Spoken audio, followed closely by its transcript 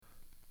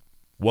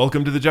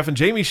Welcome to the Jeff and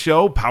Jamie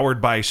Show, powered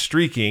by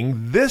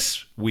Streaking.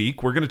 This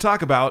week, we're going to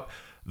talk about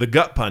the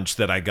gut punch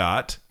that I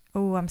got.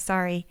 Oh, I'm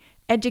sorry.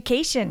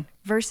 Education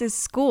versus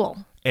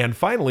school. And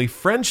finally,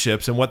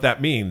 friendships and what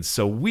that means.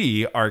 So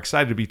we are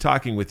excited to be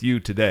talking with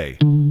you today.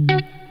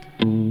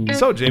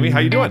 So, Jamie, how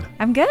you doing?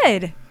 I'm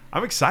good.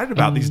 I'm excited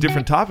about these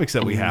different topics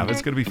that we have.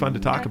 It's going to be fun to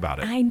talk about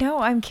it. I know.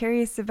 I'm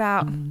curious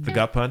about... The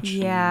gut punch?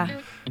 Yeah.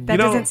 That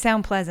doesn't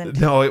sound pleasant.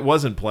 No, it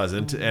wasn't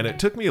pleasant. And it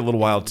took me a little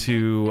while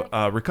to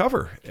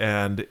recover.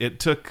 And it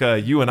took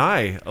you and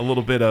I a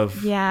little bit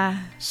of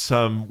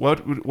some,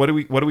 what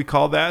do we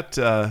call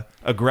that?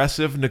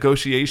 Aggressive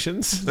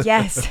negotiations?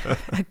 Yes.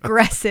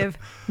 Aggressive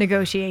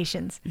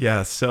negotiations.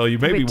 Yeah. So you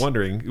may be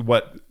wondering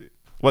what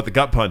the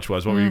gut punch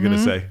was. What were you going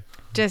to say?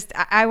 Just,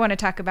 I want to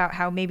talk about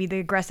how maybe the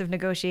aggressive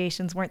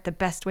negotiations weren't the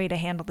best way to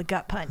handle the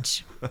gut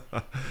punch.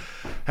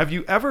 Have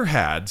you ever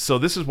had, so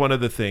this is one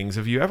of the things,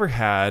 have you ever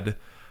had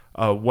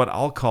what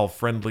I'll call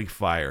friendly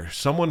fire?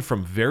 Someone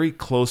from very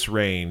close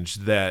range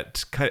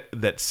that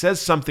says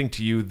something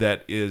to you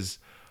that is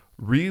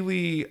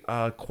really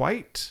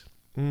quite...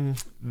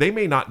 they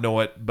may not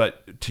know it,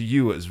 but to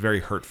you it's very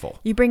hurtful.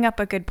 You bring up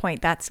a good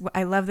point.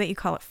 I love that you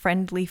call it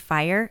friendly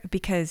fire,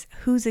 because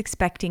who's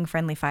expecting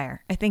friendly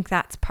fire? I think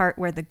that's part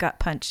where the gut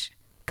punch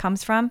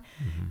comes from.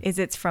 Is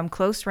it's from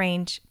close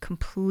range,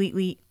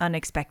 completely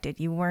unexpected.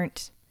 You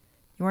weren't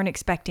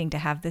expecting to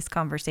have this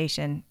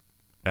conversation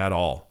at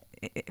all.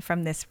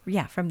 From this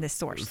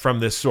source. From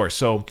this source.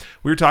 So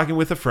we were talking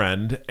with a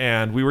friend,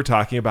 and we were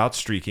talking about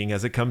streaking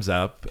as it comes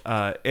up.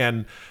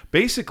 And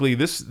basically,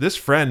 this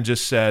friend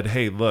just said,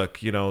 "Hey, look,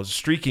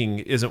 streaking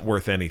isn't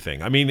worth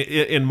anything." I mean,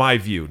 in my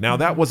view. Now,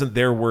 that wasn't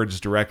their words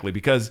directly,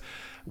 because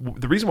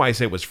the reason why I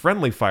say it was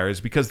friendly fire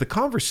is because the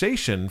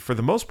conversation, for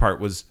the most part,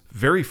 was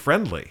very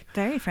friendly.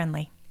 Very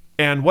friendly.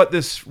 And what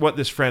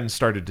this friend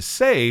started to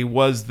say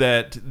was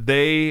that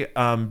they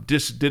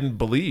just didn't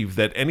believe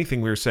that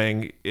anything we were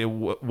saying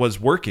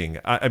was working.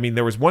 I mean,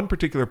 there was one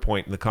particular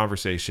point in the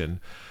conversation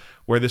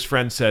where this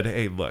friend said,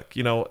 "Hey, look,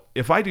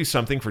 if I do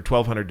something for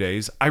 1,200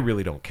 days, I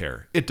really don't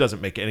care. It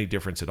doesn't make any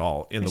difference at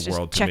all in the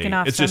world to me.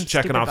 It's just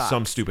checking off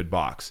some stupid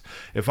box.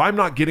 If I'm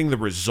not getting the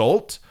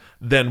result,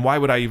 then why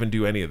would I even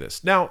do any of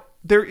this?" Now,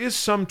 there is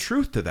some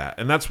truth to that,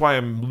 and that's why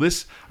I'm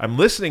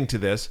listening to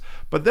this.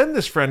 But then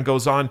this friend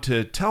goes on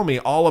to tell me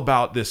all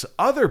about this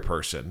other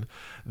person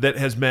that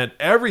has meant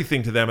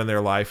everything to them in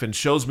their life, and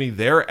shows me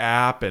their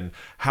app and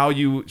how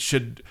you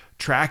should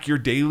track your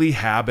daily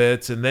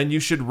habits, and then you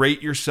should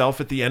rate yourself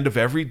at the end of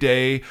every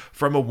day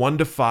from a 1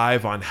 to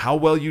 5 on how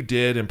well you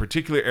did in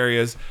particular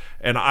areas.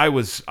 And I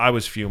was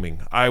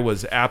fuming. I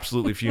was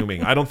absolutely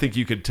fuming. I don't think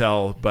you could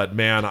tell, but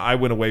man, I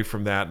went away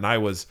from that, and I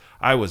was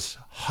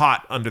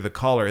hot under the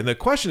collar. And the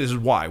question is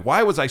why?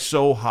 Why was I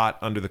so hot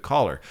under the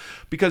collar?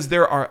 Because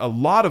there are a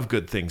lot of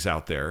good things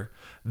out there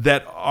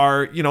that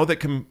are,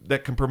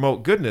 that can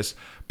promote goodness,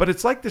 but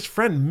it's like this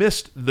friend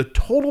missed the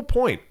total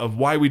point of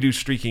why we do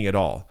streaking at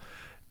all.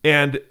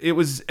 And it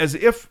was as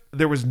if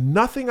there was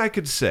nothing I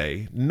could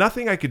say,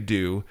 nothing I could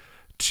do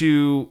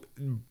to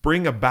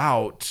bring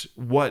about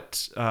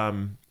what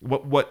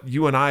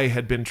you and I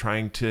had been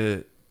trying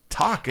to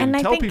talk and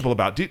tell people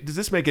about. Does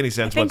this make any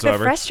sense whatsoever?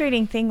 The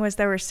frustrating thing was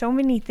there were so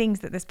many things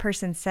that this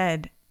person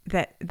said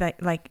that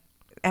like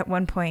at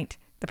one point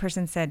the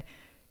person said,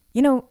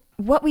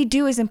 what we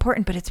do is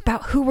important, but it's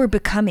about who we're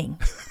becoming.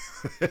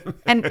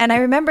 and I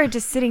remember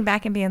just sitting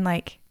back and being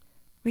like,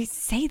 we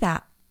say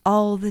that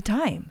all the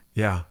time.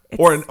 Yeah.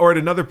 Or at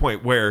another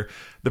point where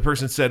the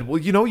person said, well,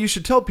 you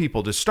should tell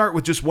people to start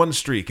with just one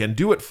streak and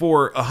do it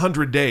for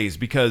 100 days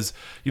because,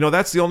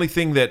 that's the only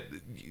thing that...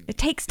 It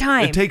takes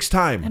time. It takes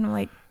time. And I'm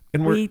like,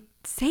 we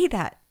say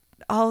that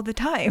all the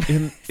time.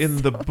 In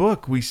the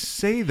book, we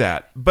say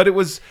that. But it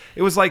was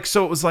like a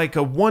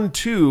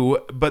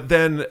 1-2, but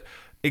then...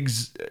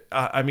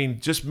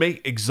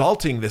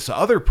 exalting this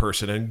other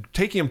person and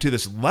taking him to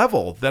this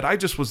level that I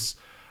just was...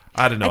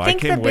 I don't know. I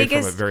came away from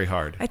it very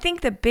hard. I think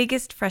the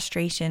biggest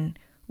frustration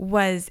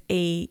was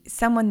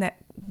someone that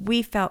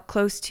we felt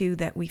close to,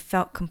 that we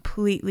felt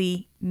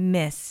completely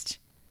missed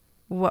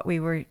what we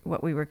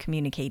were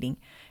communicating.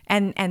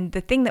 And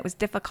the thing that was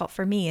difficult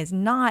for me is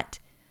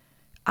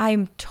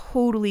I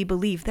totally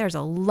believe there's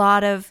a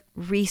lot of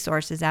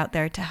resources out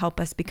there to help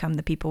us become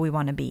the people we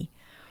want to be.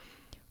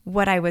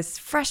 What I was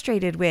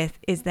frustrated with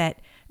is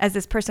that as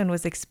this person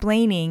was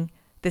explaining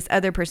this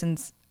other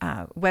person's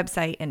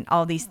website and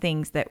all these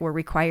things that were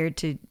required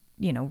to,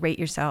 rate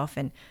yourself,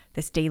 and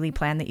this daily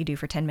plan that you do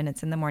for 10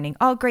 minutes in the morning,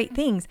 all great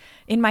things.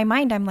 In my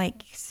mind, I'm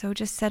like, so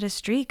just set a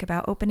streak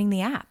about opening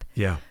the app.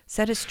 Yeah.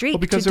 Set a streak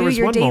to do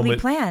your daily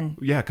plan.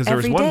 Yeah, because there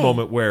was one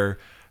moment where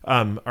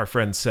our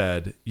friend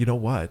said, you know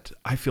what?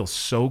 I feel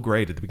so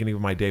great at the beginning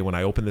of my day when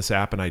I open this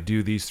app and I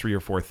do these 3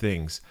 or 4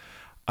 things,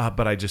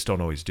 but I just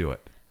don't always do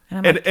it.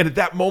 And at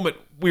that moment,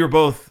 we were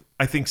both,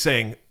 I think,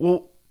 saying,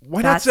 well,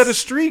 why not set a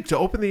streak to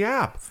open the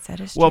app? Set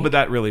a streak. Well, but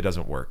that really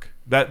doesn't work.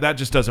 That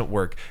just doesn't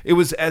work. It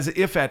was as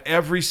if at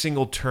every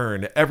single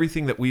turn,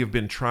 everything that we have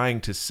been trying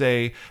to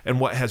say and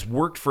what has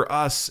worked for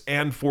us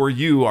and for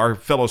you, our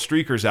fellow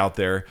streakers out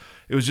there,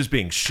 it was just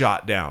being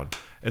shot down.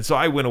 And so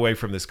I went away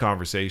from this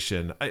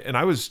conversation and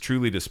I was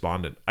truly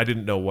despondent. I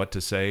didn't know what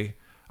to say.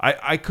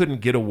 I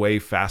couldn't get away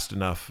fast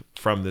enough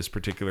from this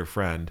particular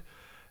friend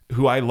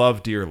who I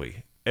love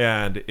dearly.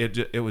 And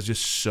it was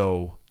just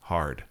so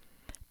hard.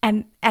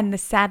 And the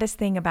saddest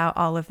thing about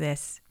all of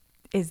this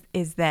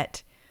is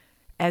that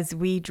as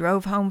we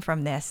drove home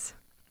from this,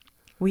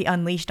 we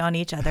unleashed on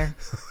each other.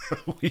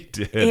 We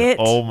did.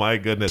 Oh my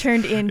goodness.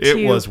 Turned into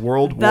it was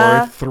World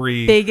War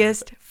III.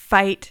 Biggest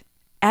fight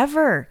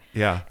ever.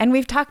 Yeah. And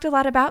we've talked a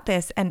lot about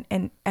this and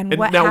what now,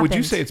 happened. would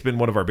you say it's been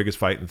one of our biggest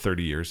fights in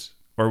 30 years?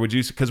 Or would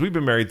you, because we've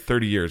been married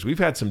 30 years, we've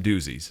had some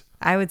doozies.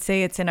 I would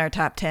say it's in our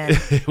top 10.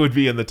 It would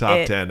be in the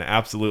top 10.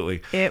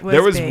 Absolutely. It was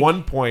There was big.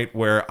 one point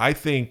where I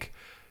think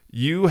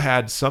you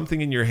had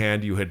something in your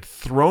hand. You had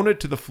thrown it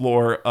to the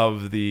floor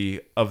of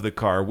the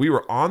car. We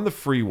were on the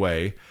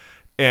freeway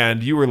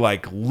and you were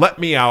like, let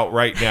me out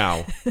right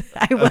now.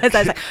 I was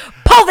like,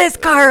 pull this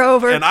car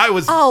over. And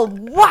I'll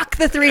walk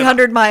the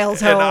 300 miles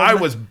home. And I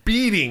was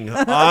beating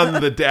on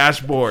the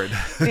dashboard.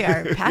 We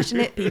are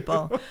passionate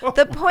people.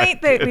 The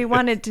point that we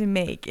wanted to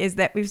make is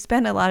that we've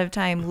spent a lot of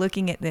time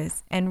looking at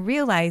this and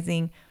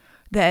realizing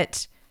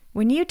that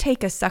when you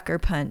take a sucker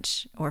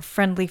punch or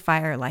friendly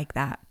fire like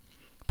that,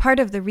 part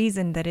of the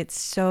reason that it's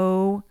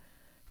so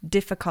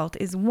difficult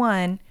is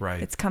one,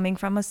 right. It's coming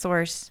from a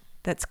source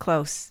that's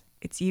close.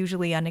 It's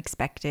usually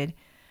unexpected.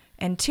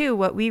 And two,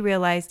 what we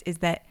realized is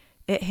that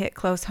it hit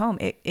close home.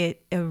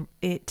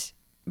 It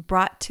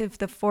brought to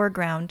the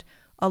foreground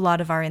a lot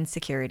of our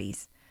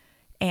insecurities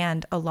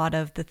and a lot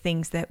of the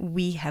things that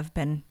we're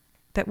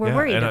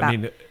worried about. I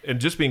mean, and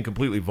just being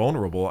completely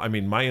vulnerable. I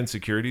mean, my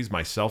insecurities,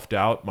 my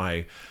self-doubt,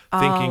 my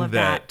All thinking of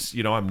that,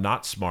 I'm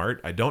not smart.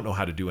 I don't know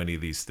how to do any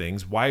of these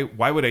things. Why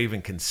would I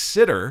even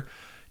consider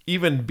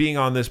even being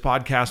on this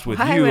podcast with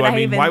you? Why would I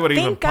even publish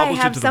it to the world?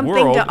 I have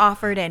something to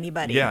offer to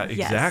anybody. Yeah,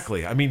 Yes.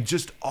 Exactly. I mean,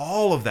 just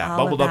all of that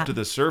bubbled up to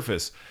the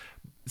surface.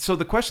 So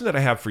the question that I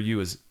have for you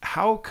is,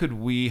 how could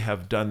we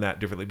have done that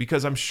differently?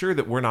 Because I'm sure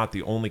that we're not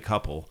the only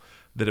couple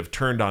that have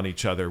turned on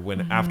each other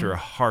when after a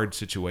hard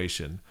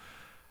situation.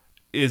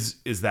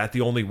 Is that the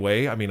only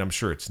way? I mean, I'm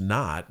sure it's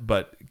not,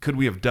 but could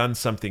we have done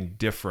something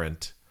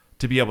different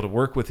to be able to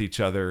work with each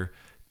other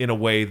in a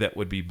way that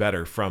would be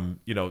better from,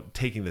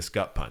 taking this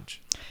gut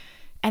punch?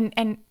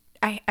 And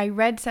I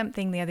read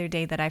something the other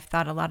day that I've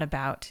thought a lot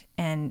about,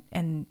 and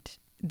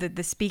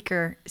the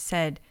speaker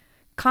said,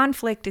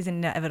 conflict is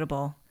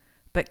inevitable,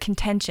 but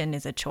contention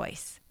is a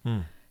choice.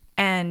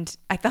 And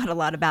I thought a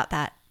lot about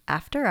that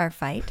after our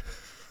fight.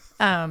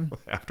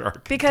 After our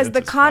because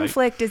the contentious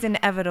conflict is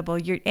inevitable.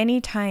 You're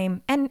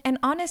anytime, and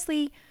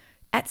honestly,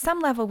 at some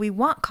level, we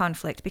want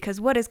conflict,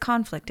 because what is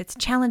conflict? It's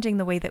challenging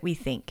the way that we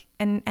think.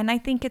 And I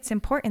think it's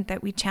important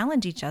that we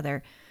challenge each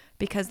other,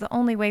 because the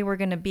only way we're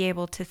going to be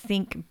able to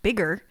think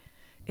bigger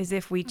is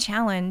if we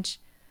challenge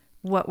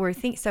what we're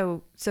thinking.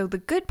 So the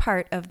good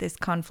part of this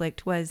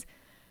conflict was,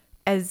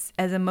 as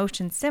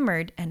emotions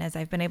simmered, and as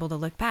I've been able to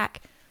look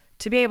back,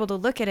 to be able to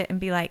look at it and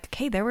be like,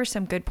 okay, there were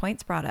some good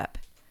points brought up,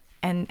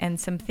 and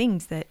some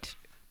things that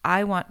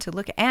I want to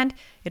look at. And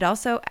it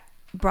also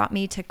brought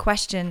me to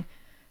question,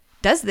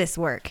 does this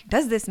work?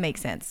 Does this make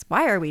sense?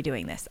 Why are we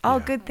doing this? All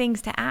good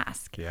things to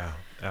ask. Yeah,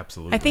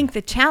 absolutely. I think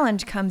the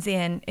challenge comes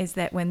in is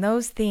that when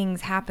those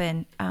things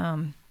happen,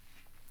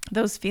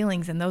 those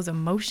feelings and those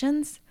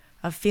emotions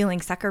of feeling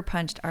sucker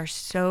punched are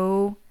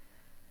so,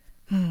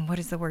 what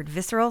is the word?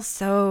 Visceral,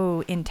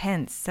 so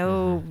intense,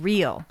 so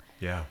real.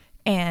 Yeah.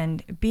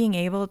 And being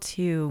able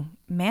to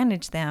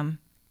manage them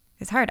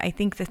is hard. I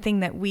think the thing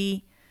that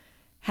we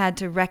had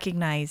to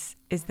recognize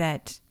is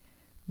that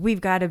we've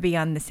got to be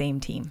on the same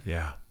team.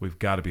 Yeah, we've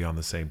got to be on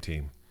the same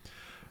team.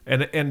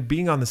 And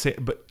being on the same,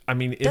 but I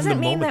mean, in doesn't the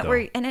mean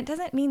moment, that and it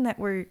doesn't mean that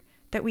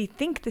we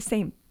think the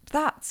same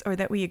thoughts or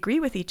that we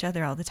agree with each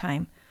other all the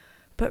time,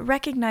 but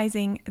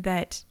recognizing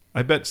that.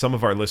 I bet some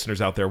of our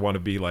listeners out there want to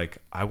be like,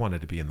 I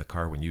wanted to be in the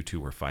car when you two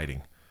were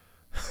fighting.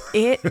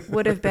 It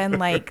would have been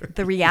like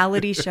the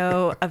reality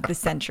show of the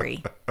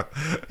century.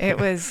 It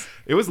was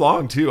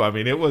long too. I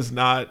mean, it was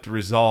not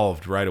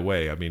resolved right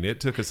away. I mean, it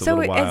took us a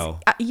little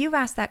while. You've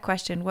asked that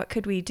question, what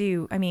could we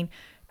do? I mean,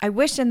 I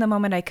wish in the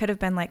moment I could have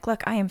been like,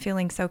 look, I am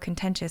feeling so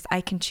contentious.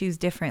 I can choose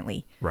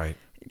differently. Right.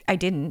 I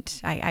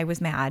didn't. I was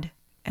mad,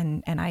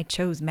 and I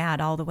chose mad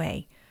all the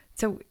way.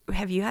 So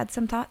have you had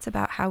some thoughts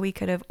about how we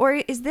could have, or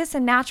is this a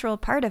natural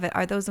part of it?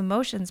 Are those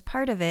emotions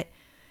part of it?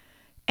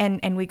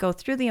 And we go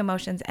through the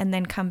emotions and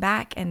then come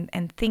back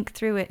and think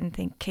through it and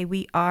think, okay,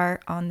 we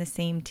are on the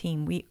same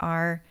team. We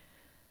are.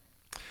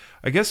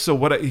 I guess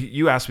so.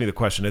 You asked me the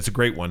question. It's a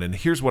great one. And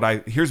here's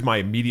my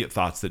immediate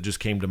thoughts that just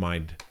came to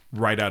mind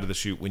right out of the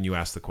chute when you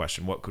asked the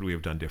question. What could we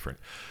have done different?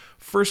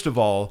 First of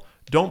all,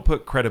 don't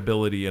put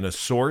credibility in a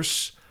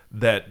source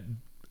that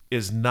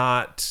is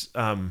not,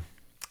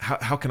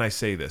 how can I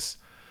say this?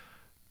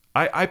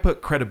 I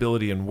put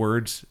credibility in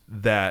words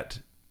that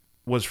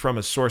was from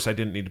a source I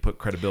didn't need to put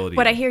credibility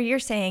What in. I hear you're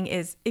saying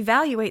is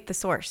evaluate the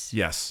source.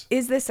 Yes.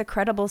 Is this a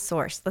credible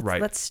source?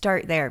 Right. Let's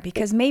start there,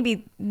 because maybe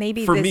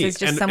For this me, is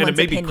just and someone's it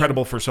may opinion. be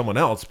credible for someone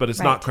else, but it's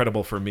not Right.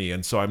 credible for me.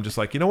 And so I'm just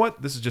like, you know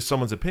what? This is just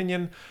someone's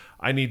opinion.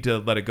 I need to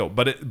let it go.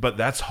 But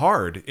that's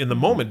hard in the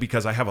moment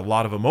because I have a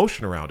lot of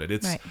emotion around it.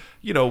 It's,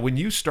 Right. when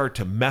you start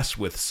to mess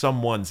with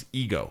someone's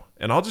ego,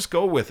 and I'll just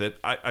go with it.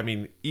 I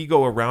mean,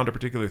 ego around a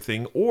particular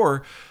thing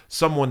or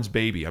someone's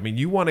baby. I mean,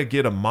 you want to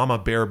get a mama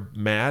bear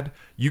mad,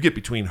 you get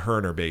between her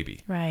and her baby.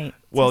 Right.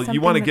 Well, So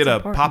you want to something get that's a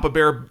important. papa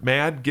bear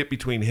mad, get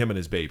between him and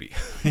his baby.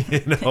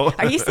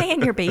 Are you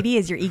saying your baby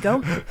is your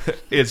ego?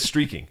 It's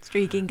streaking.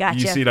 Streaking,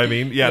 gotcha. You see what I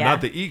mean? Yeah, Yeah.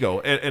 not the ego.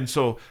 And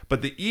so,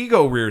 but the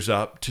ego rears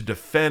up to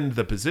defend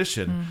the position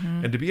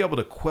and to be able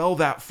to quell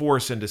that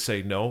force and to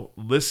say, no,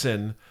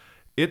 listen,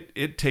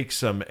 it takes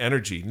some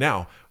energy.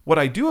 Now, what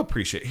I do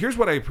appreciate, here's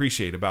what I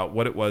appreciate about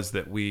what it was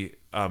that we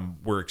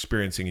were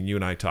experiencing and you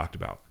and I talked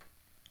about.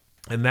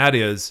 And that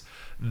is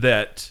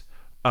that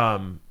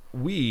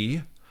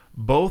we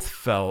both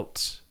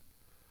felt,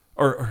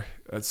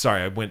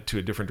 sorry, I went to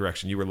a different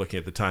direction. You were looking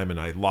at the time and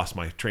I lost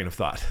my train of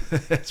thought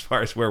as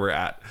far as where we're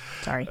at.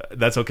 Sorry.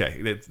 That's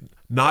okay. It's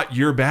not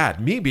your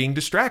bad. Me being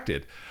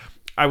distracted.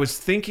 I was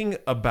thinking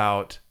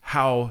about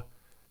how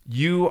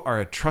you are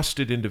a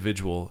trusted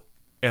individual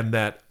and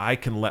that I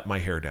can let my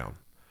hair down.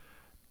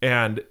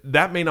 And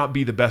that may not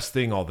be the best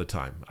thing all the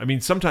time. I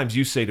mean, sometimes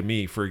you say to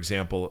me, for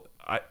example,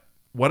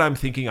 what I'm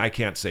thinking I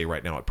can't say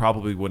right now. It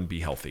probably wouldn't be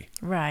healthy.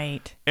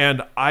 Right.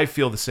 And I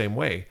feel the same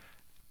way.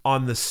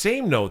 On the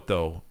same note,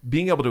 though,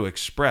 being able to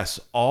express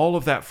all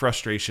of that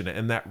frustration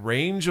and that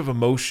range of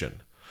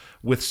emotion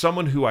with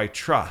someone who I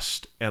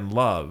trust and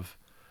love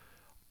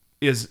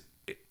is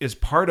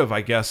part of,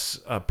 I guess,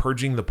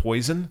 purging the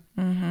poison.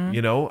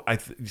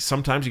 Mm-hmm.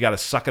 Sometimes you got to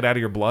suck it out of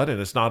your blood,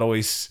 and it's not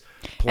always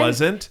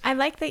pleasant. And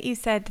I like that you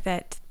said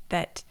that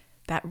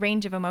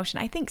range of emotion.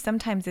 I think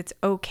sometimes it's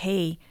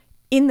okay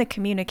in the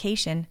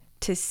communication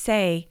to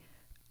say,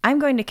 I'm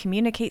going to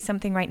communicate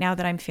something right now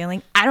that I'm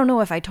feeling. I don't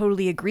know if I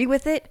totally agree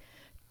with it.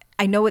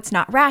 I know it's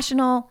not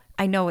rational.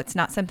 I know it's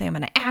not something I'm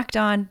going to act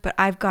on, but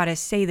I've got to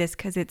say this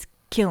because it's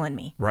killing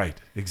me. Right,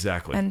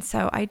 exactly. And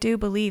so I do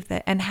believe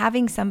that, and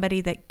having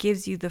somebody that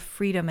gives you the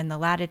freedom and the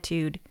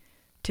latitude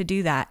to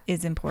do that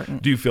is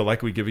important. Do you feel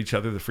like we give each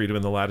other the freedom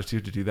and the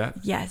latitude to do that?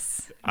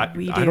 Yes,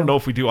 we do. I don't know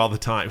if we do all the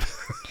time.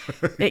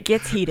 It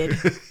gets heated.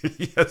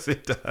 Yes,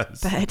 it does.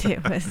 But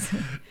it was...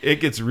 It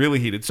gets really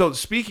heated. So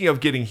speaking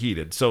of getting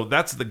heated, so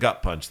that's the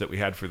gut punch that we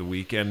had for the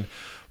week and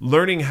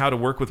learning how to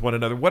work with one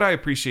another. What I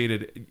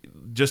appreciated,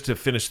 just to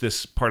finish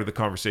this part of the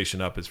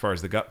conversation up as far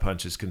as the gut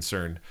punch is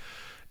concerned,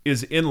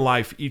 is in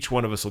life, each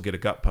one of us will get a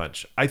gut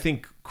punch. I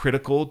think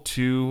critical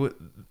to,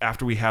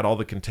 after we had all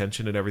the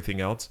contention and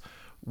everything else,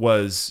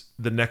 was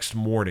the next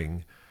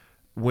morning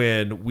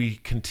when we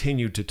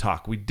continued to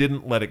talk. We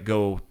didn't let it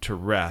go to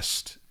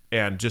rest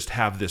and just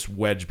have this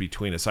wedge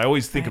between us. I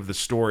always think of the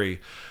story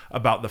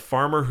about the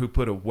farmer who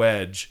put a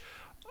wedge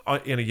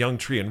in a young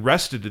tree and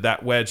rested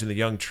that wedge in the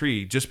young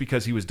tree just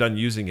because he was done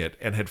using it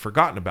and had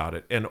forgotten about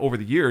it. And over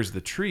the years,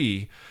 the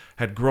tree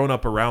had grown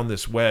up around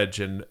this wedge.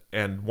 And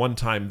one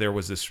time there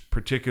was this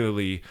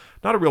particularly,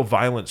 not a real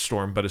violent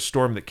storm, but a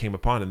storm that came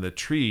upon, and the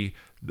tree,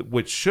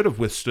 which should have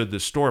withstood the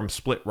storm,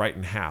 split right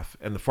in half.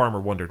 And the farmer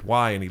wondered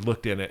why, and he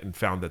looked in it and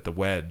found that the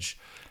wedge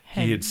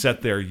he had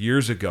set there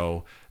years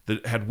ago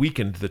that had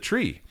weakened the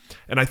tree.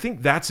 And I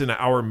think that's in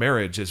our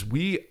marriage, as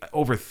we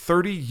over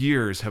 30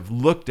 years have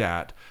looked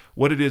at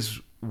what it is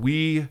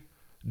we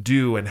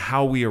do and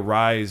how we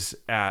arise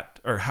at,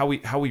 or how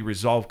we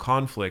resolve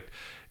conflict,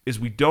 is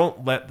we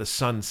don't let the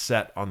sun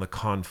set on the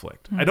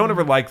conflict. Mm-hmm. I don't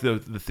ever like the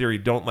theory,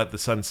 don't let the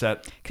sun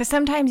set. Because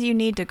sometimes you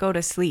need to go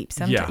to sleep.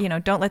 Yeah.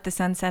 Don't let the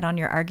sun set on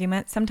your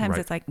argument. Sometimes Right.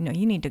 it's like, no,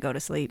 you need to go to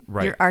sleep.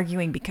 Right. You're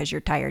arguing because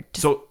you're tired.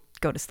 Just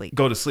go to sleep.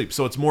 Go to sleep.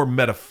 So it's more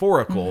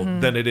metaphorical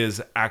than it is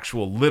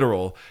actual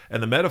literal.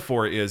 And the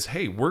metaphor is,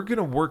 hey, we're going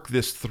to work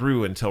this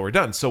through until we're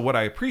done. So what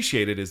I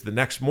appreciated is the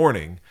next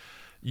morning,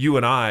 you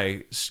and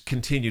I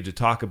continued to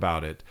talk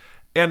about it.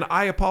 And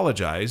I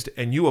apologized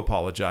and you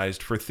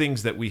apologized for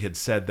things that we had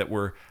said that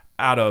were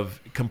out of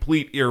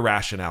complete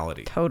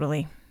irrationality.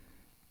 Totally.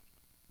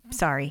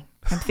 Sorry.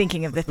 I'm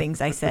thinking of the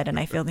things I said and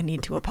I feel the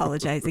need to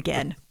apologize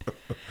again.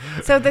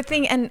 So the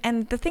thing,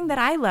 and the thing that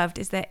I loved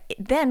is that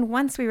then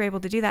once we were able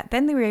to do that,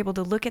 then we were able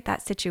to look at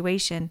that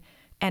situation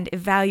and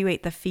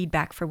evaluate the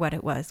feedback for what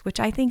it was, which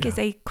I think is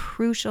a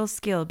crucial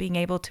skill, being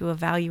able to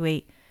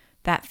evaluate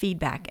that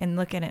feedback and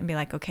look at it and be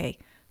like, okay,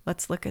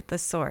 let's look at the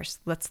source.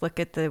 Let's look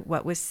at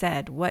what was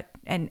said,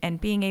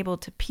 and being able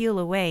to peel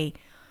away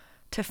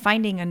to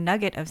finding a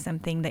nugget of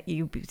something that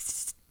you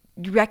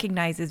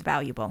recognize as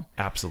valuable.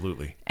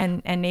 Absolutely.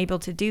 And able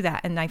to do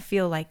that. And I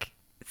feel like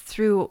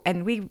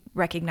and we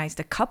recognized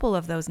a couple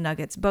of those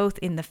nuggets, both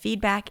in the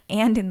feedback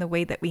and in the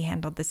way that we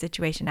handled the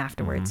situation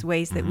afterwards,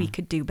 ways that we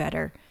could do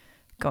better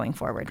going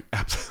forward.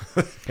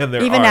 Absolutely. And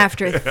there Even are.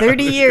 after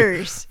 30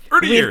 years,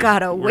 30 we've years.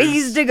 got a We're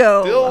ways to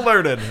go. Still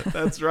learning.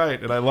 That's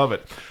right. And I love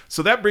it.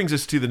 So that brings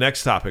us to the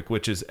next topic,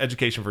 which is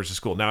education versus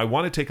school. Now, I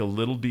want to take a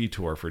little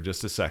detour for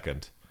just a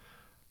second.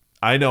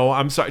 I know.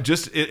 I'm sorry.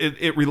 Just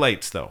it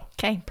relates, though.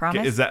 Okay,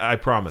 promise. I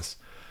promise.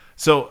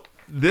 So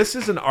this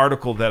is an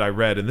article that I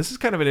read, and this is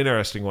kind of an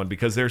interesting one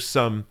because there's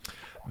some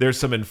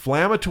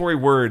inflammatory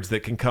words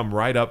that can come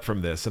right up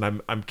from this,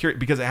 and I'm curious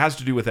because it has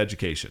to do with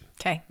education.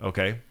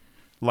 Okay.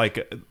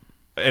 Like,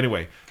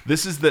 anyway,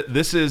 this is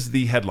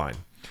the headline.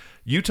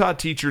 Utah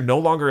teacher no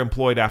longer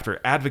employed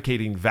after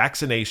advocating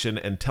vaccination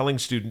and telling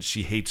students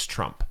she hates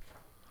Trump.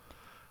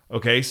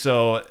 Okay,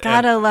 so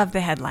Gotta love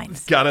the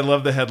headlines. Gotta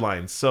love the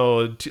headlines.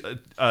 So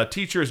a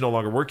teacher is no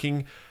longer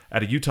working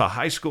at a Utah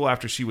high school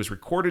after she was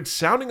recorded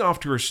sounding off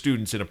to her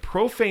students in a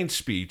profane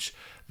speech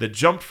that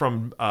jumped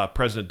from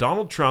President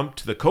Donald Trump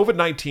to the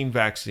COVID-19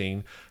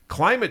 vaccine,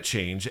 climate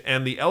change,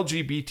 and the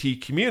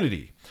LGBT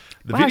community.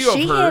 The Wow, video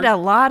she of her, hit a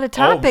lot of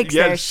topics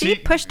yeah, there. She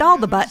pushed all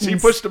the buttons. She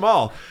pushed them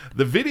all.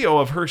 The video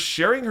of her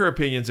sharing her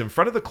opinions in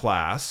front of the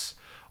class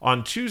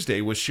on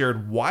Tuesday was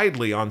shared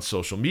widely on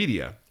social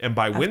media. And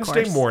by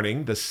Wednesday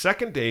morning, the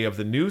second day of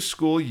the new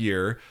school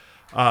year,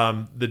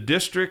 the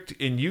district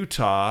in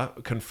Utah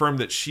confirmed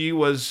that she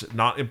was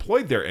not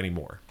employed there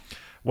anymore.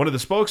 One of the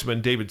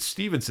spokesmen, David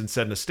Stevenson,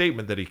 said in a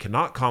statement that he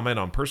cannot comment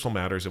on personal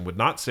matters and would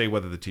not say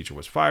whether the teacher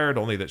was fired,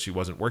 only that she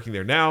wasn't working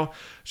there now.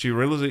 She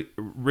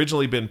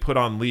originally been put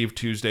on leave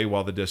Tuesday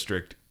while the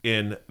district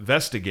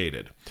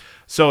investigated.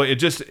 So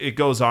it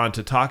goes on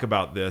to talk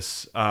about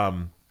this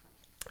and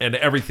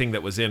everything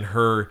that was in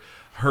her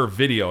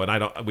video,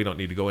 and we don't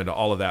need to go into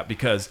all of that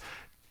because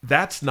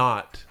that's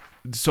not.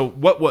 So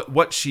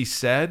what she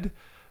said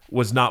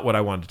was not what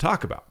I wanted to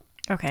talk about.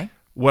 Okay.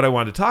 What I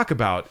want to talk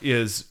about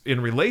is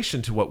in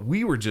relation to what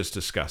we were just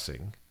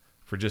discussing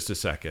for just a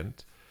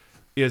second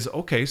is,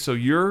 okay, so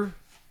you're,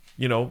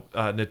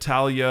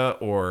 Natalia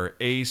or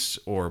Ace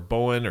or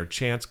Bowen or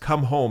Chance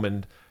come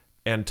home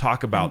and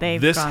talk about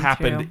this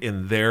happened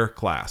in their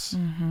class.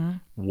 Mm-hmm.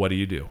 What do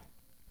you do?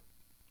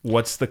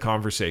 What's the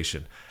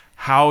conversation?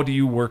 How do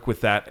you work with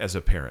that as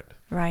a parent?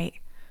 Right.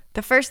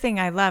 The first thing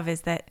I love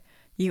is that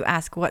you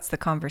ask, what's the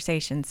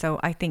conversation? So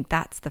I think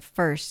that's the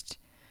first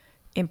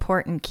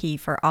important key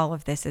for all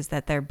of this is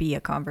that there be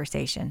a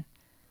conversation.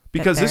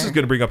 Because this is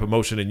going to bring up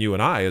emotion in you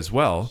and I as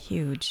well.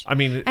 Huge. I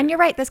mean, and you're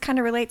right. This kind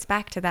of relates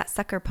back to that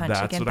sucker punch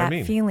that's again. what That I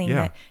mean. feeling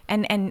Yeah. that,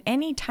 and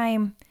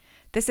anytime,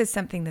 this is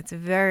something that's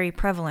very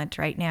prevalent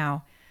right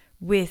now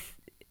with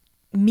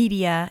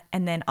media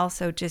and then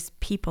also just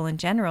people in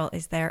general.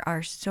 Is there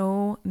are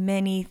so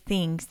many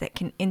things that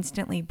can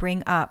instantly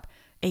bring up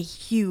a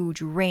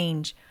huge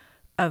range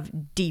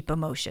of deep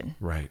emotion.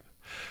 Right.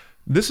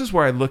 This is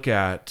where I look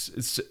at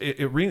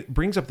it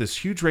brings up this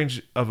huge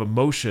range of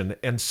emotion.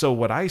 And so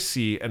what I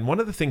see, and one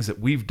of the things that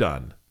we've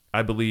done,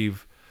 I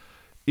believe,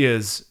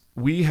 is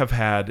we have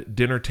had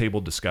dinner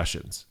table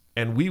discussions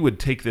and we would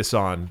take this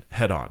on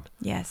head on.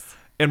 Yes.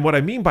 And what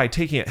I mean by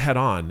taking it head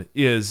on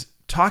is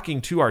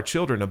talking to our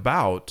children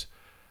about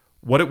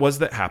what it was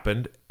that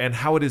happened and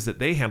how it is that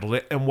they handled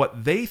it and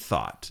what they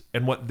thought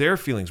and what their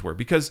feelings were.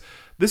 Because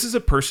this is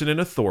a person in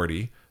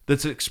authority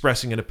that's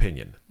expressing an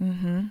opinion.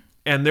 Mm-hmm.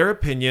 And their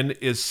opinion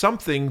is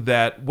something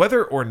that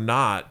whether or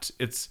not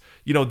it's,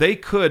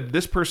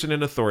 this person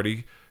in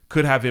authority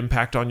could have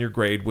impact on your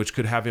grade, which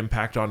could have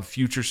impact on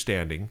future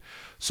standing.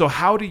 So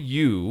how do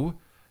you,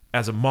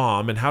 as a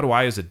mom, and how do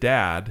I as a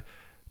dad,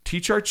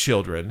 teach our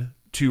children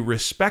to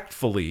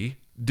respectfully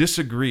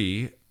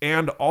disagree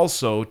and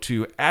also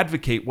to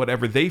advocate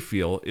whatever they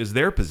feel is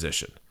their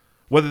position,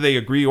 whether they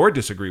agree or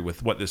disagree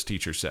with what this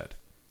teacher said?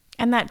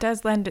 And that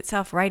does lend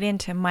itself right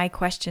into my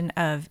question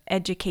of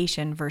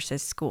education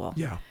versus school.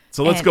 Yeah.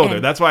 So let's go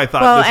there. That's why I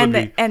thought this would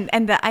be.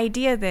 And the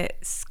idea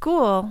that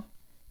school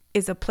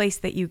is a place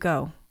that you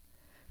go,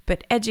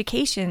 but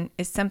education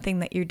is something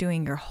that you're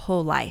doing your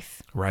whole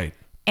life. Right.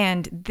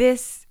 And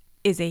this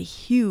is a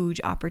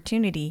huge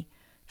opportunity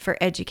for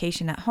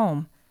education at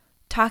home,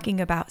 talking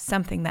about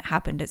something that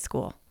happened at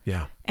school.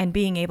 Yeah. And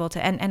being able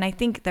to, and I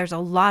think there's a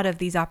lot of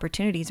these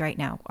opportunities right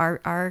now.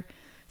 Our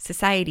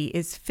society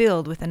is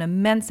filled with an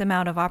immense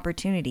amount of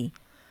opportunity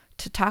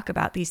to talk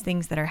about these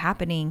things that are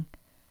happening,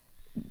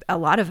 a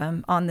lot of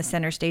them on the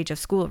center stage of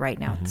school right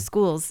now. Mm-hmm.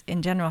 Schools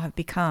in general have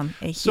become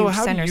a huge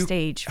center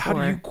stage. How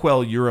do you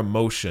quell your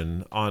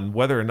emotion on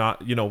whether or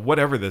not,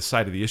 whatever the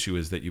side of the issue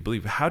is that you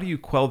believe, how do you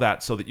quell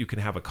that so that you can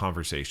have a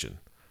conversation?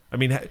 I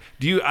mean,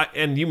 do you,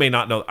 and you may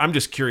not know, I'm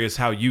just curious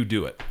how you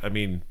do it. I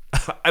mean,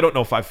 I don't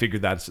know if I've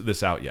figured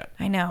this out yet.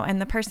 I know. And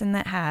the person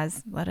that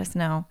has, let us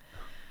know.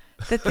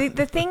 The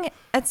thing,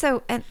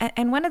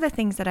 and one of the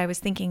things that I was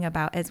thinking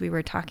about as we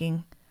were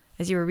talking,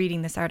 as you were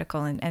reading this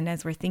article and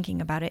as we're thinking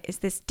about it, is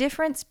this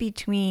difference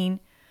between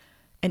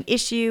an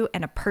issue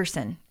and a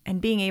person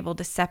and being able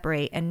to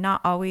separate and not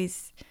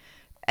always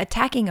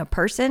attacking a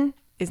person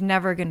is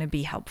never going to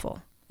be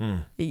helpful.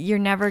 You're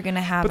never going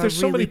to have But there's a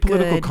so really many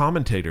political good...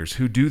 commentators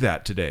who do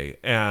that today,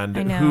 and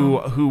I know.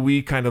 who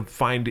we kind of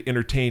find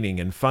entertaining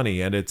and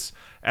funny, and it's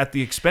at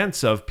the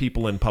expense of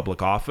people in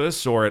public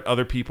office or at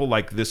other people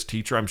like this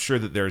teacher. I'm sure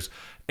that there's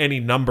any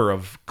number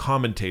of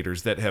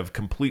commentators that have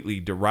completely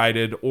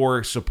derided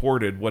or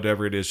supported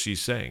whatever it is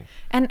she's saying.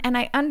 And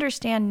I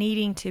understand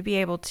needing to be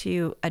able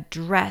to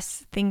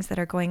address things that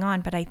are going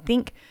on, but I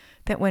think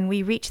that when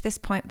we reach this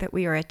point that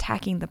we are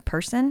attacking the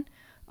person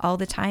all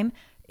the time,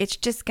 it's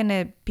just going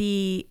to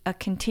be a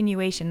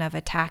continuation of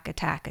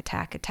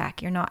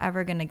attack. You're not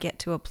ever going to get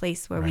to a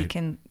place where we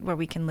can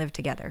live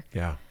together.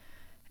 Yeah.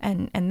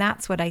 And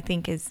that's what I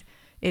think is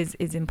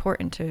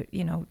important to,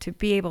 to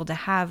be able to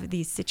have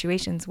these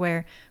situations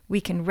where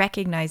we can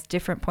recognize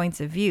different points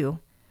of view,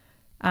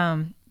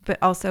 but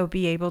also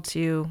be able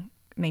to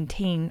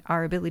maintain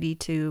our ability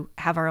to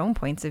have our own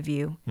points of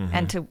view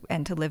and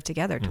to live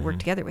together, to work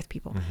together with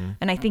people.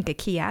 And I think a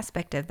key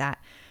aspect of that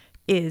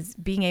is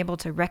being able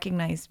to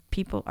recognize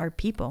people are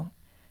people.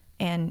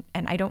 And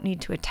I don't need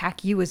to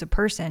attack you as a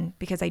person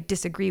because I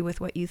disagree with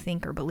what you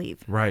think or believe.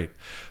 Right.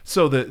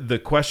 So the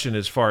question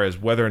as far as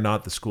whether or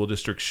not the school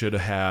district should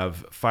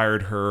have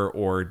fired her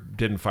or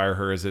didn't fire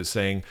her, is it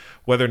saying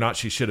whether or not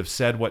she should have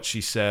said what she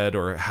said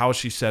or how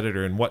she said it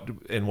or in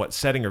what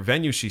setting or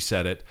venue she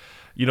said it.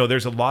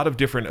 There's a lot of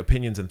different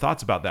opinions and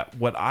thoughts about that.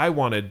 What I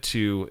wanted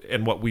to,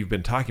 and what we've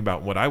been talking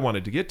about, what I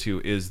wanted to get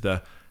to is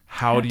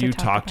how do you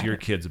talk to your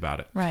kids about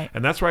it? Right.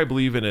 And that's where I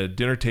believe in a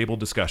dinner table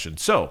discussion.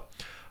 So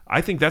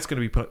I think that's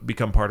going to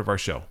become part of our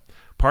show.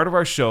 Part of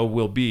our show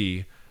will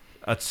be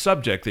a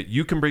subject that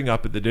you can bring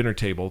up at the dinner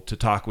table to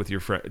talk with your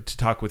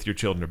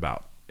children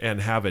about and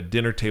have a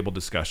dinner table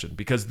discussion,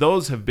 because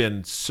those have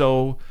been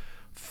so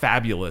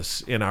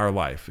fabulous in our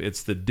life.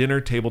 It's the dinner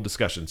table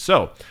discussion.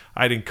 So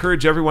I'd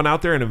encourage everyone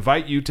out there and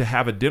invite you to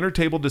have a dinner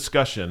table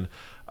discussion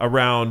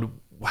around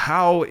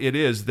how it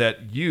is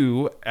that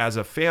you as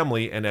a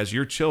family and as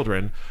your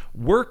children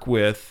work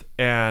with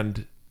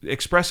and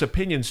express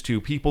opinions to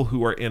people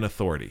who are in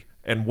authority,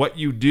 and what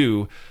you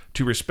do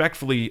to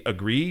respectfully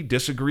agree,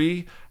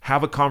 disagree,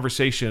 have a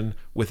conversation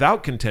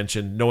without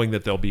contention, knowing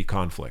that there'll be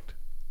conflict.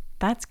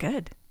 That's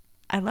good.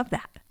 I love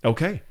that.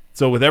 Okay.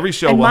 So with every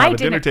show, we'll have a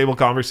dinner table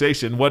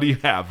conversation. What do you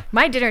have?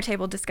 My dinner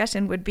table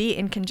discussion would be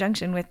in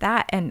conjunction with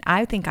that. And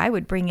I think I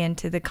would bring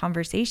into the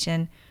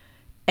conversation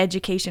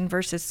education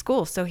versus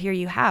school. So here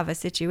you have a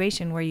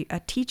situation where a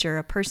teacher,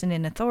 a person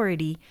in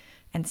authority,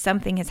 and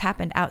something has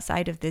happened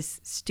outside of this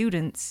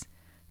student's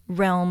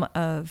realm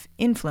of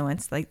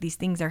influence. Like these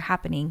things are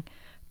happening,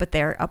 but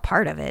they're a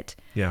part of it.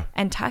 Yeah.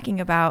 And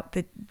talking about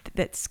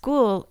that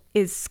school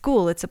is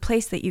school. It's a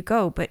place that you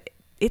go, but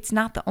it's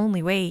not the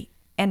only way,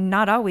 and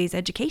not always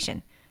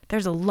education.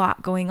 There's a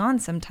lot going on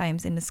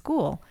sometimes in the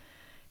school.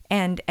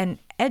 And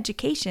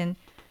education,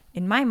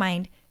 in my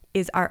mind,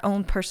 is our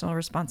own personal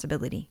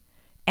responsibility.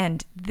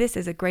 And this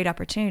is a great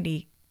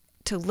opportunity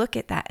to look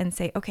at that and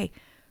say, okay,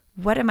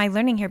 what am I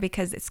learning here?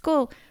 Because at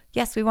school,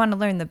 yes, we want to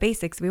learn the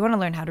basics. We want to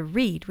learn how to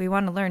read. We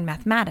want to learn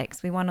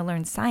mathematics. We want to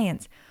learn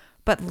science.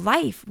 But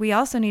life, we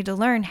also need to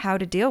learn how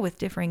to deal with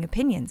differing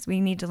opinions.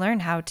 We need to learn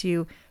how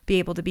to be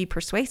able to be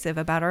persuasive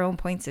about our own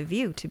points of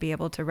view, to be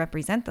able to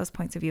represent those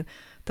points of view.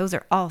 Those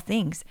are all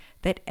things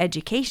that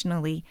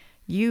educationally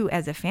you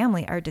as a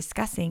family are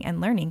discussing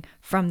and learning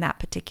from that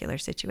particular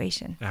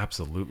situation.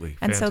 Absolutely.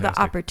 And Fantastic. so the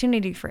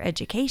opportunity for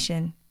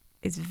education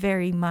is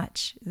very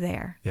much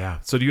there. Yeah.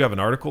 So do you have an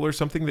article or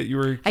something that you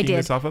were keying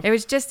this off of?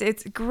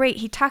 It's great.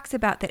 He talks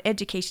about that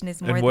education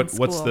is more than school.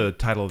 What's the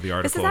title of the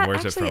article and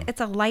where's it from?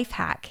 It's a life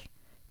hack.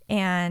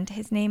 And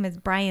his name is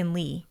Brian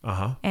Lee.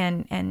 Uh-huh.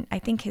 And I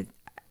think his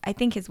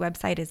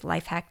website is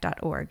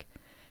lifehack.org.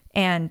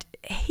 And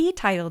he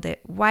titled it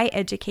Why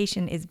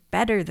Education is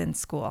Better Than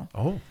School.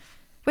 Oh.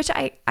 Which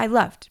I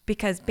loved,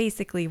 because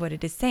basically what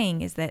it is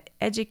saying is that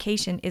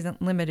education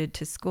isn't limited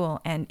to school.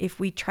 And if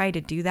we try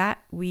to do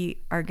that, we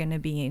are going to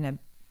be in a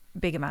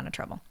big amount of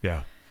trouble.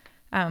 Yeah.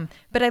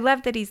 But I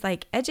love that he's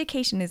like,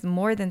 education is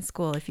more than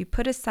school. If you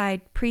put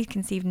aside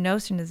preconceived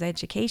notions of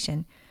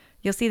education,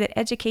 you'll see that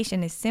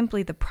education is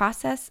simply the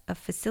process of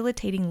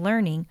facilitating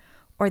learning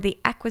or the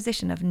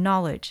acquisition of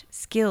knowledge,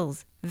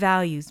 skills,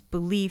 values,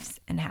 beliefs,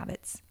 and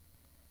habits.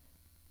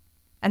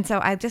 And so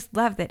I just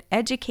love that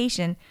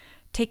education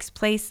takes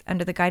place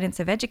under the guidance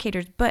of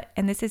educators, but,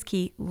 and this is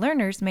key,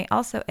 learners may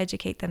also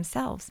educate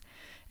themselves.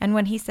 And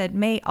when he said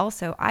may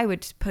also, I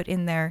would put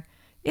in there,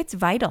 it's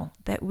vital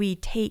that we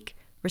take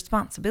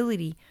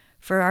responsibility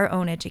for our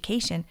own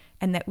education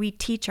and that we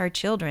teach our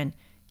children.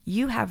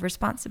 You have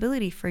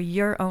responsibility for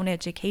your own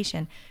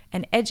education,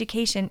 and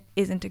education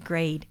isn't a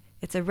grade.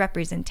 It's a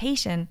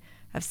representation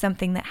of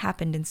something that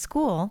happened in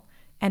school,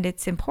 and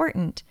it's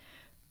important.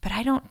 But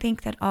I don't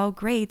think that all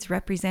grades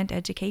represent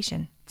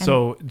education.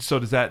 And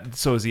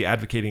So is he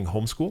advocating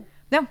homeschool?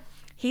 No,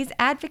 he's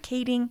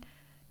advocating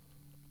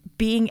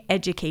being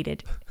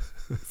educated.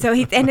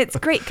 And it's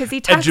great because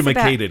he talks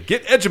Edumacated.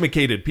 Get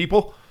edumacated,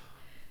 people.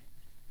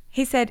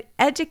 He said,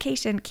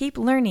 education, keep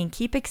learning,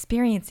 keep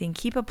experiencing,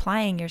 keep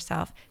applying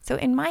yourself. So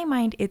in my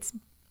mind, it's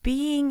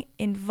being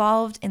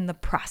involved in the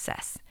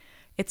process.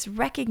 It's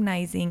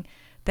recognizing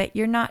that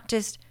you're not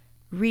just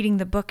reading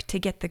the book to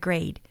get the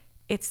grade.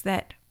 It's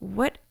that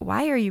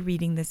why are you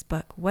reading this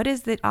book? What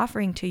is it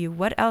offering to you?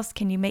 What else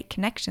can you make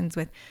connections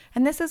with?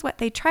 And this is what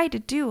they try to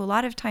do a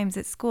lot of times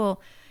at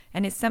school.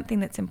 And it's something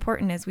that's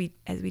important as we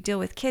deal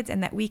with kids,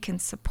 and that we can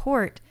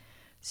support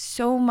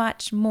so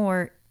much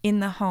more in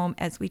the home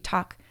as we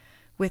talk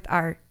with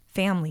our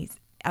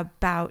families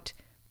about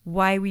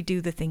why we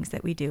do the things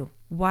that we do,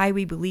 why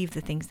we believe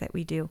the things that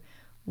we do,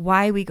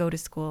 why we go to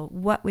school,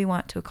 what we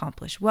want to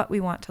accomplish, what we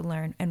want to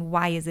learn, and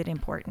why is it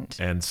important.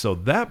 And so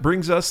that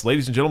brings us,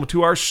 ladies and gentlemen,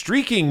 to our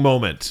streaking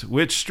moment,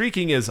 which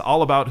streaking is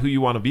all about who you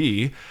want to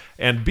be.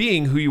 And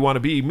being who you want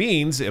to be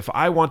means if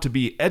I want to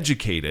be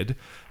educated,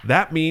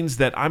 that means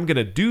that I'm going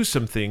to do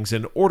some things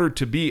in order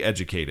to be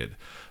educated.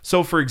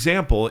 So, for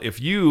example, if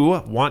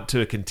you want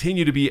to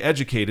continue to be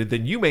educated,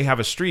 then you may have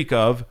a streak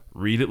of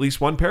read at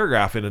least one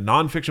paragraph in a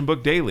nonfiction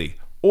book daily.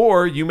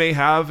 Or you may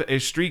have a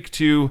streak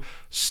to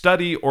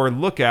study or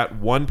look at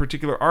one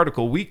particular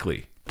article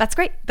weekly. That's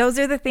great. Those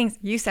are the things.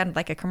 You sound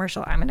like a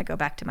commercial. I'm going to go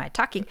back to my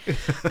talking.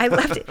 I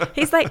loved it.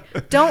 He's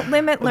like, don't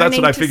limit learning to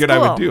school. That's what I figured I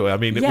would do. I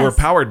mean, yes. We're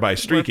powered by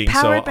streaking,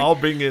 I'll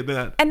bring in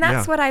that. And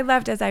that's what I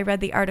loved as I read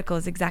the article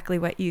is exactly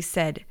what you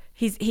said.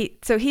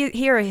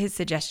 Here are his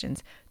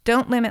suggestions.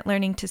 Don't limit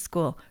learning to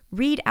school.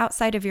 Read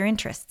outside of your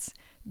interests.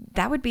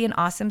 That would be an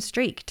awesome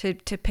streak to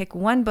pick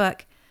one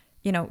book,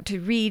 to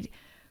read.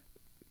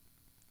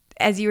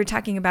 As you were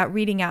talking about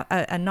reading out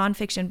a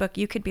nonfiction book,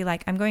 you could be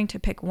like, I'm going to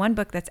pick one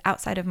book that's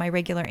outside of my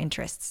regular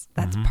interests.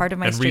 That's part of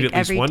my streak. And read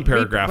at least one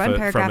paragraph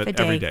from it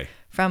every day.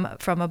 From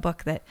a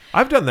book that...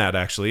 I've done that,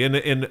 actually.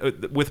 And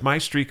with my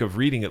streak of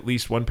reading at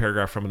least one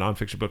paragraph from a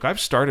nonfiction book, I've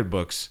started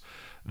books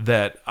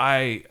that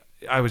I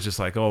was just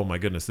like, oh my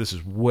goodness, this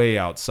is way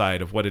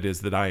outside of what it is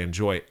that I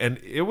enjoy. And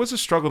it was a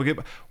struggle to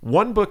get...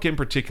 One book in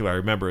particular I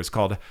remember is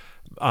called...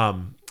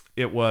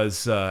 It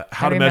was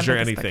How to Measure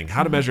Anything.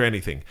 How to Measure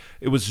Anything.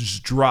 It was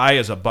just dry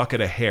as a bucket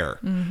of hair.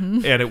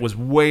 And it was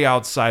way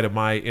outside of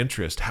my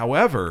interest.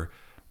 However,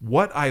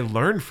 what I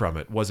learned from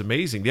it was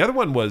amazing. The other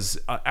one was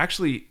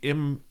actually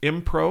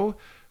Impro,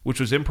 which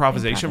was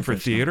improvisation for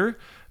theater.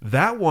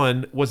 That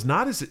one was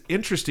not as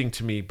interesting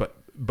to me,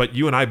 but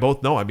you and I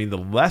both know, I mean, the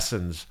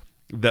lessons,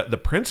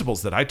 the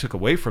principles that I took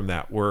away from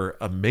that were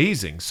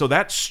amazing. So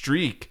that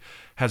streak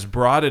has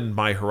broadened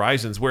my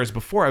horizons, whereas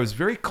before I was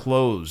very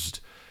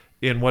closed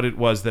in what it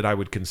was that I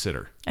would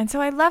consider. And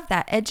so I love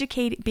that.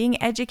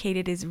 Being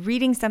educated is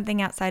reading something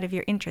outside of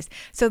your interest.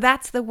 So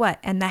that's the what.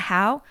 And the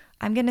how,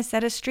 I'm going to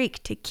set a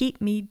streak to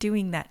keep me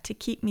doing that, to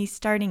keep me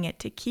starting it,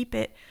 to keep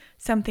it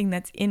something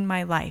that's in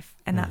my life.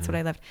 And that's what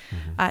I loved.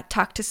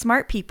 Talk to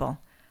smart people.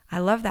 I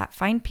love that.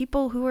 Find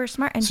people who are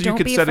smart and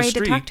don't be afraid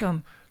to talk to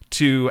them.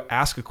 To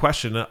ask a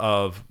question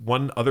of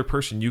one other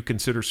person you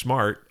consider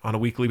smart on a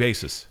weekly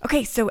basis.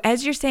 Okay, so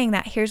as you're saying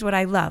that, here's what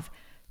I love.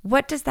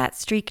 What does that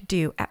streak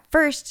do? At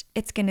first,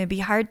 it's going to be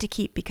hard to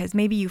keep because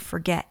maybe you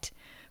forget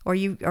or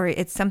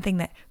it's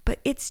something but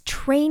it's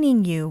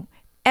training you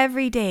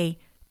every day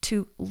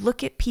to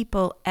look at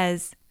people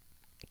as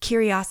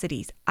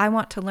curiosities. I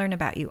want to learn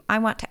about you. I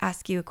want to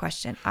ask you a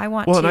question.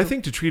 And I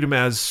think to treat them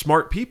as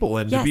smart people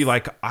and to be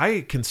like,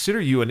 I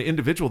consider you an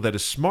individual that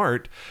is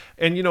smart.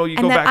 And you go back.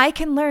 And that I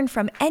can learn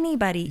from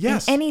anybody in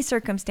any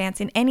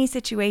circumstance, in any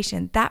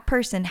situation. That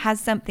person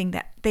has something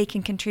that they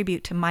can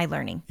contribute to my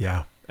learning.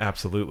 Yeah.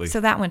 Absolutely.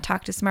 So that one,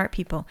 talk to smart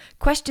people,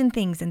 question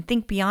things and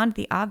think beyond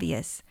the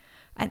obvious.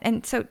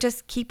 And so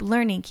just keep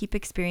learning, keep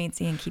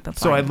experiencing, and keep applying.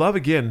 So I love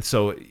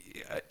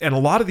and a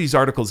lot of these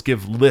articles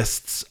give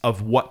lists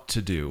of what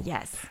to do.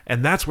 Yes.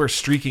 And that's where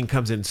streaking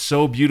comes in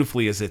so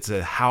beautifully, is it's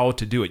a how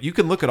to do it. You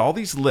can look at all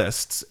these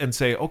lists and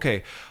say,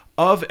 okay,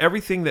 of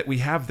everything that we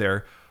have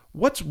there,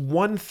 what's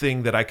one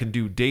thing that I can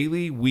do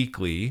daily,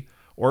 weekly,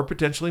 or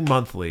potentially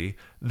monthly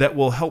that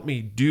will help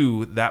me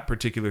do that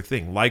particular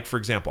thing? Like, for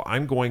example,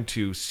 I'm going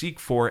to seek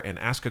for and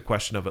ask a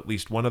question of at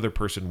least one other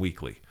person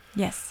weekly.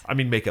 Yes. I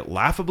mean, make it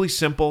laughably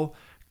simple,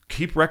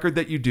 keep record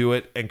that you do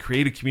it, and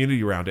create a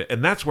community around it.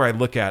 And that's where I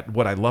look at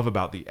what I love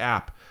about the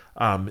app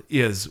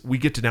is we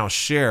get to now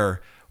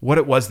share what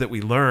it was that we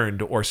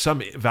learned or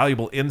some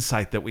valuable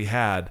insight that we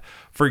had.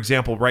 For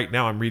example, right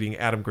now I'm reading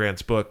Adam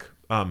Grant's book,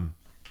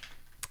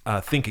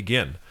 Think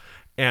Again.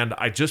 And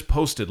I just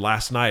posted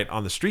last night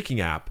on the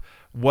Streaking app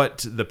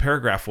what the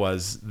paragraph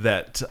was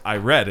that I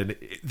read. And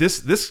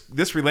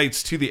this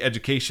relates to the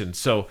education.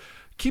 So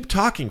keep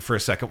talking for a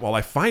second while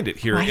I find it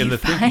here in the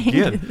Think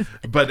Again.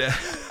 But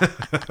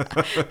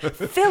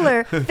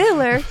filler.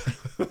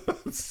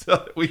 So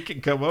that we can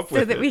come up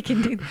with it. So that we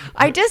can do.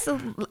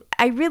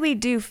 I really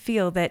do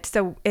feel that.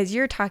 So as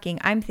you're talking,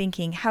 I'm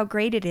thinking how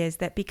great it is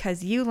that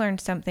because you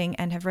learned something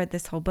and have read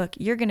this whole book,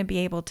 you're going to be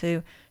able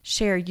to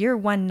share your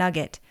one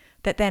nugget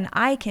that then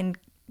I can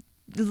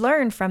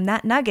learn from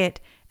that nugget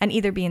and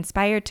either be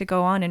inspired to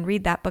go on and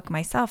read that book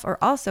myself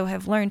or also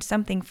have learned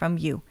something from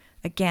you.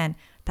 Again,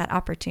 that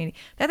opportunity.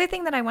 The other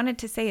thing that I wanted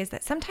to say is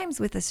that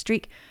sometimes with a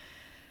streak,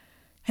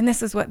 and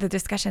this is what the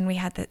discussion we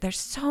had, that there's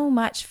so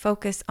much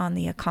focus on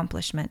the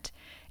accomplishment.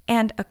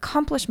 And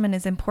accomplishment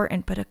is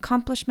important, but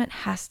accomplishment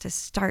has to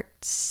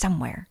start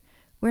somewhere.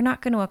 We're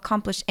not going to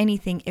accomplish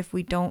anything if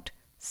we don't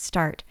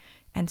start.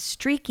 And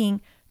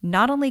streaking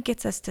not only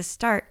gets us to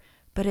start,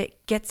 but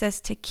it gets us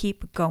to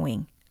keep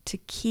going, to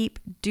keep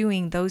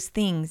doing those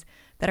things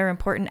that are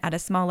important at a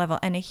small level.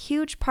 And a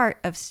huge part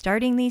of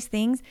starting these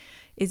things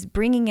is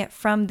bringing it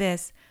from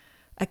this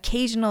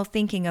occasional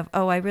thinking of,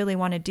 oh, I really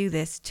want to do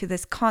this, to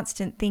this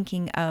constant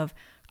thinking of,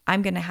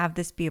 I'm going to have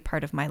this be a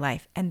part of my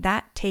life. And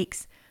that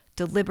takes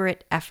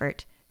deliberate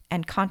effort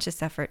and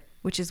conscious effort,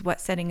 which is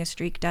what setting a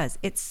streak does.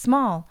 It's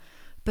small,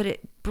 but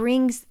it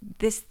brings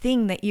this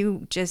thing that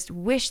you just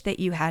wish that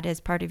you had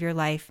as part of your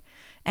life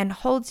and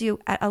holds you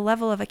at a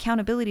level of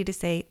accountability to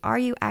say, are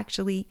you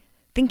actually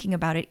thinking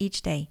about it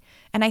each day?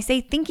 And I say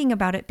thinking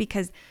about it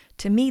because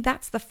to me,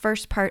 that's the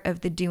first part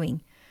of the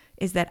doing,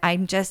 is that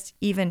I'm just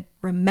even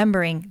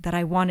remembering that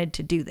I wanted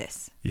to do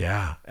this.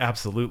 Yeah,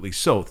 absolutely.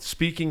 So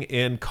speaking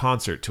in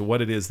concert to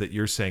what it is that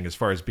you're saying as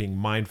far as being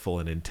mindful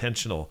and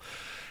intentional,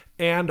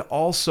 and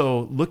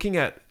also looking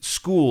at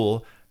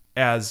school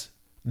as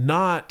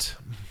not,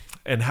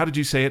 and how did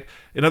you say it?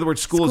 In other words,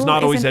 school is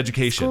not always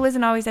education. School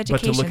isn't always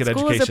education. But to look at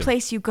school education. Is a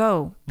place you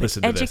go.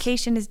 Listen to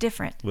education is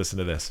different. Listen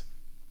to this.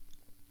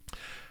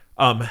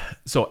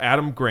 So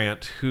Adam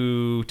Grant,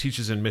 who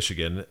teaches in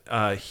Michigan,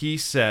 he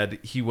said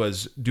he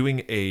was doing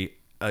a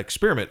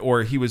experiment,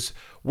 or he was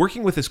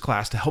working with his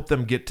class to help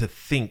them get to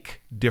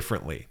think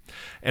differently.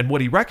 And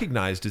what he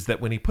recognized is that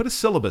when he put a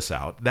syllabus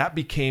out, that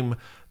became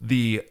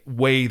the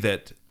way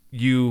that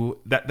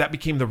that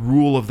became the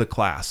rule of the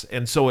class.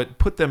 And so it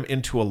put them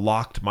into a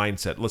locked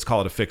mindset. Let's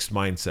call it a fixed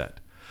mindset.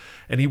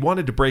 And he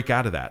wanted to break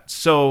out of that.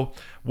 So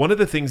one of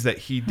the things that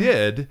he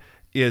did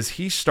is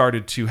he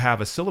started to have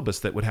a syllabus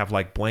that would have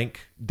like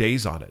blank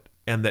days on it,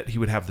 and that he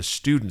would have the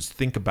students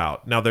think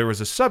about. Now there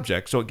was a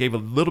subject, so it gave a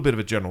little bit of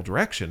a general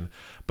direction,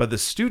 but the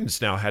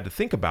students now had to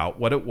think about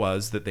what it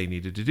was that they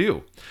needed to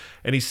do.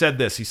 And he said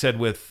this,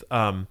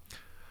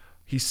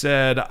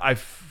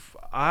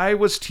 I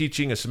was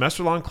teaching a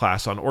semester-long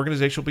class on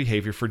organizational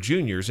behavior for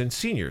juniors and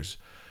seniors.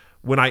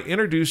 When I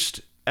introduced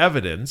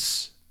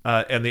evidence,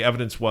 and the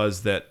evidence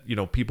was that,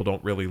 people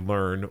don't really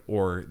learn,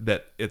 or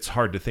that it's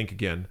hard to think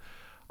again,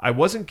 I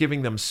wasn't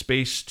giving them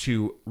space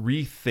to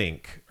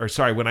rethink.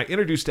 When I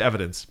introduced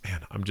evidence,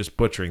 I'm just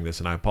butchering this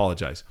and I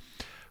apologize.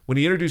 When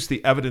he introduced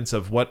the evidence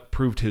of what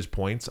proved his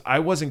points, I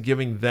wasn't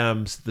giving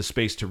them the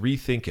space to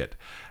rethink it.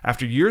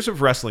 After years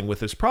of wrestling with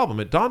this problem,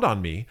 it dawned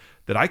on me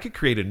that I could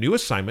create a new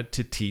assignment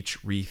to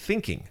teach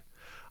rethinking.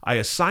 I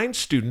assigned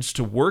students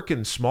to work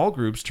in small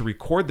groups to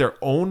record their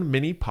own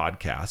mini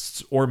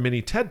podcasts or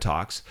mini TED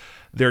Talks.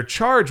 Their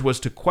charge was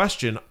to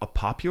question a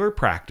popular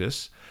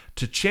practice,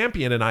 to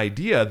champion an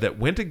idea that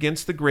went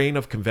against the grain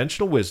of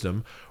conventional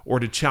wisdom, or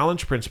to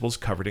challenge principles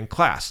covered in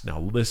class. Now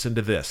listen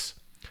to this.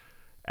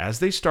 As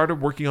they started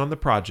working on the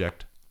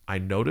project, I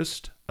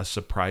noticed a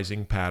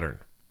surprising pattern.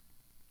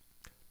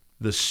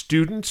 The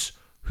students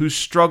who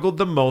struggled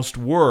the most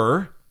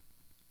were,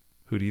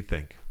 who do you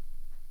think?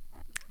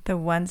 The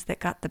ones that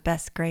got the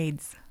best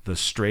grades. The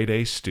straight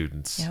A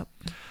students. Yep.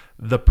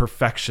 The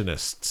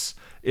perfectionists.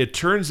 It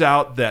turns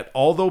out that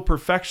although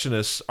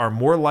perfectionists are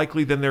more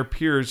likely than their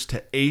peers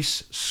to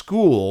ace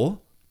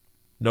school,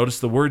 notice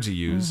the words you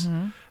use,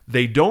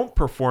 they don't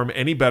perform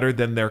any better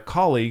than their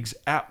colleagues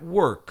at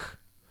work.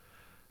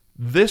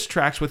 This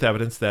tracks with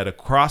evidence that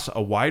across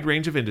a wide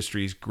range of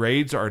industries,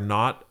 grades are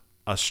not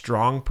a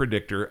strong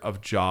predictor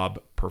of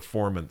job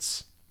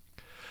performance.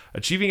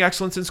 Achieving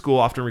excellence in school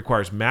often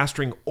requires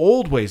mastering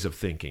old ways of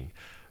thinking.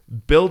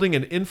 Building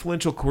an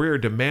influential career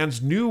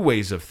demands new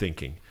ways of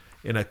thinking.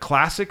 In a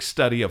classic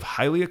study of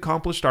highly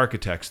accomplished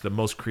architects, the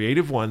most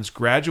creative ones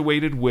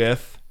graduated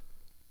with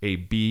a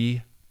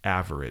B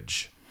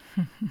average.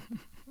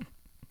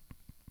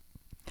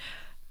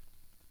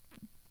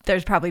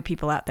 There's probably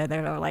people out there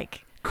that are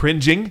like,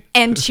 cringing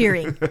and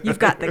cheering. You've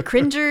got the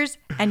cringers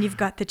and you've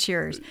got the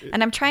cheerers.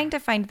 And I'm trying to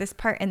find this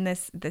part in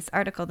this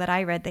article that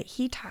I read that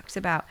he talks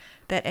about,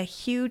 that a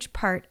huge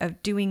part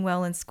of doing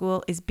well in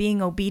school is being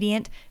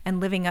obedient and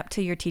living up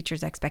to your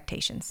teacher's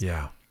expectations.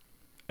 Yeah.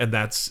 And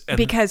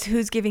because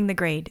who's giving the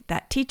grade?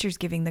 That teacher's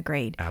giving the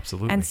grade.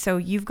 Absolutely. And so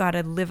you've got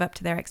to live up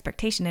to their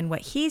expectation. And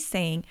what he's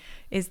saying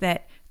is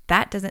that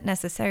doesn't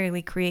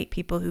necessarily create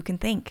people who can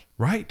think.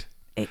 Right.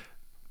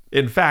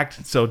 In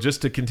fact, so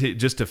just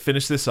to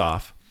finish this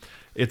off,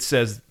 it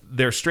says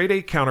their straight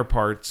A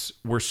counterparts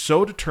were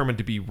so determined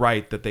to be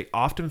right that they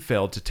often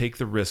failed to take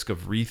the risk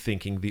of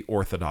rethinking the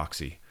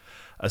orthodoxy.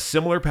 A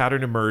similar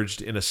pattern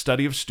emerged in a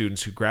study of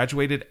students who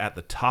graduated at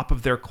the top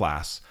of their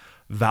class.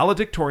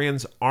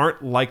 Valedictorians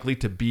aren't likely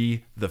to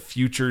be the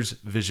future's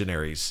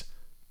visionaries.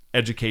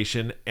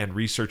 Education and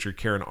researcher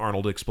Karen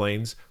Arnold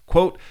explains,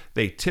 quote,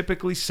 they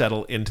typically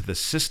settle into the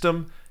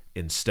system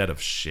instead of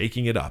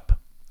shaking it up.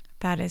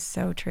 That is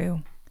so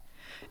true.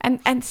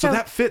 And so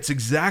that fits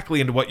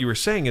exactly into what you were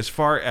saying as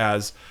far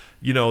as,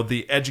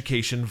 the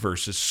education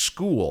versus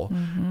school,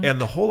 and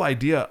the whole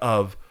idea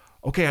of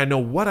okay, I know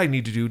what I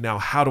need to do now.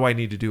 How do I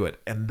need to do it?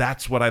 And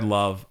that's what I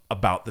love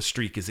about The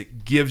Streak is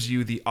it gives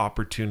you the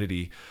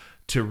opportunity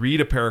to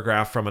read a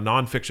paragraph from a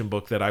nonfiction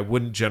book that I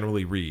wouldn't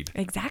generally read.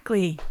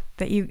 Exactly.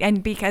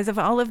 And because of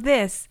all of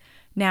this,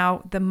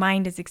 now the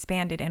mind is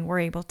expanded and we're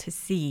able to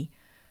see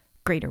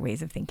greater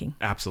ways of thinking.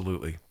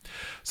 Absolutely.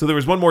 So there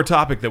was one more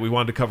topic that we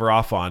wanted to cover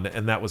off on,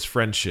 and that was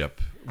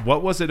friendship.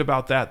 What was it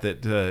about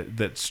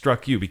that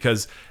struck you?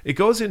 Because it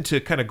goes into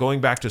kind of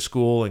going back to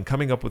school and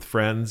coming up with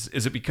friends.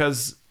 Is it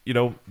because,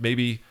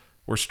 maybe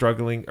we're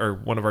struggling or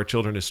one of our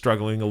children is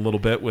struggling a little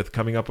bit with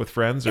coming up with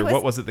friends, or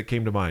what was it that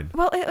came to mind?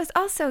 Well, it was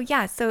also,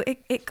 so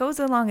it goes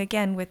along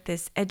again with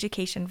this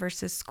education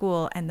versus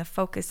school and the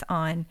focus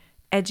on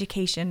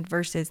education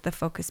versus the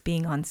focus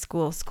being on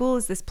school. School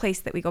is this place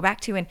that we go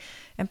back to.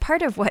 And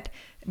part of what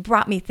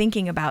brought me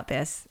thinking about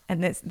this,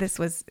 and this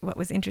was what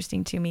was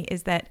interesting to me,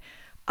 is that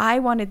I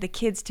wanted the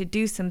kids to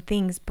do some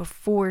things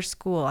before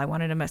school. I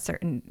wanted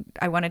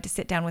to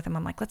sit down with them.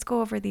 I'm like, let's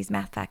go over these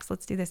math facts.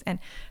 Let's do this. And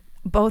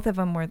both of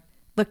them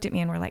looked at me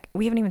and were like,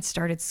 we haven't even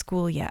started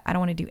school yet. I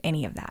don't want to do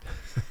any of that.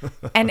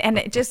 and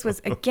it just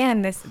was,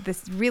 again,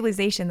 this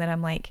realization that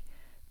I'm like,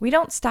 we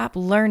don't stop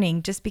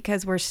learning just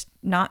because we're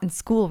not in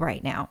school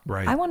right now.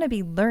 Right. I want to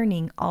be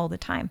learning all the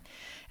time.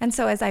 And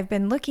so as I've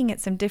been looking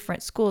at some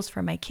different schools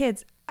for my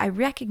kids, I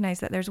recognize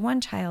that there's one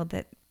child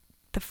that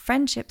the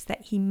friendships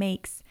that he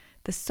makes,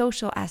 the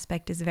social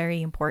aspect is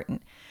very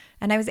important.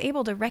 And I was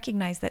able to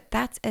recognize that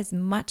that's as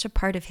much a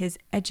part of his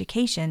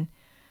education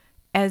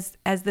as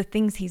the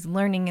things he's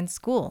learning in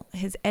school,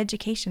 his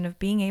education of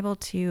being able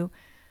to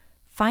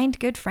find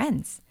good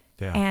friends.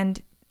 Yeah.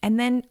 And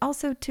then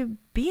also to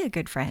be a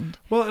good friend.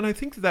 Well, and I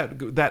think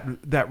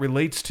that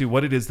relates to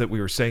what it is that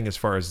we were saying as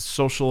far as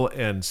social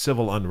and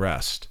civil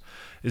unrest,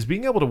 is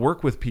being able to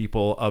work with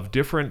people of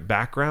different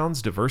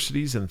backgrounds,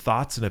 diversities, and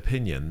thoughts and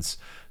opinions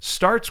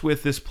starts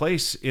with this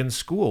place in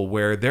school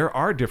where there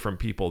are different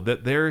people,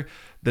 that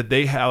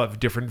they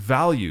have different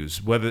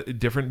values, whether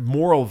different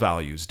moral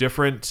values,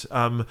 different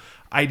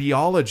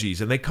ideologies,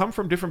 and they come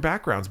from different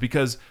backgrounds,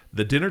 because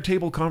the dinner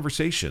table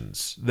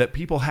conversations that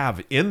people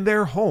have in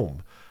their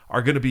home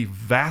are going to be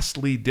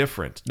vastly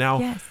different. Now,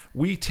 yes.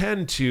 We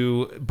tend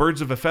to, birds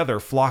of a feather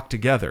flock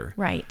together.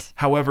 Right.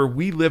 However,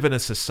 we live in a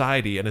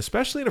society, and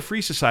especially in a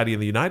free society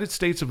in the United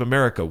States of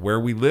America, where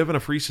we live in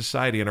a free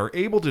society and are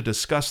able to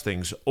discuss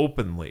things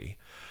openly.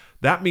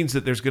 That means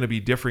that there's going to be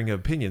differing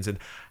opinions. And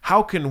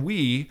how can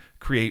we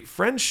create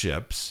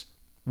friendships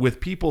with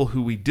people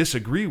who we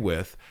disagree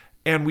with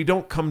and we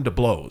don't come to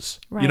blows?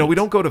 Right. We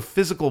don't go to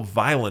physical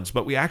violence,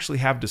 but we actually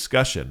have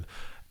discussion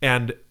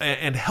and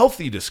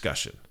healthy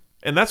discussion.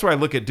 And that's where I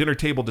look at dinner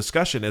table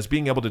discussion as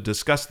being able to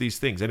discuss these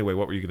things. Anyway,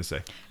 what were you going to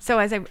say? So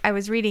as I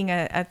was reading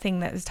a thing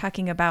that was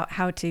talking about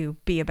how to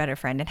be a better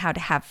friend and how to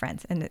have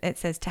friends. And it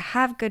says to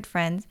have good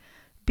friends,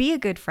 be a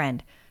good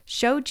friend,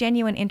 show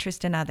genuine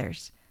interest in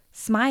others,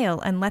 smile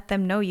and let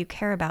them know you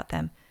care about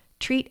them,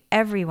 treat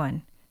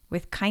everyone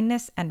with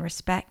kindness and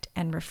respect,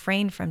 and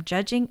refrain from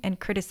judging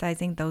and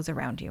criticizing those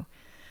around you.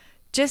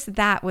 Just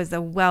that was a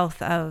wealth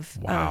of,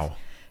 wow.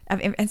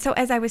 And so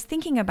as I was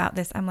thinking about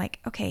this, I'm like,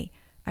 okay,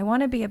 I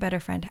want to be a better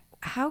friend.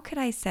 How could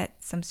I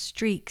set some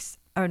streaks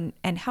and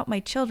help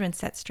my children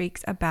set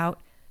streaks about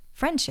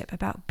friendship,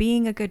 about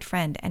being a good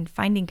friend and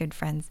finding good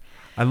friends?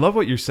 I love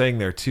what you're saying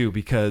there too,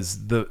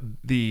 because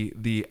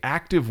the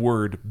active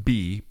word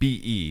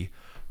be,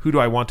 who do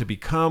I want to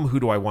become,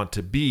 who do I want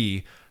to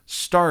be,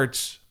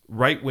 starts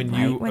basically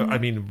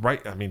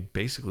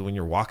when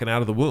you're walking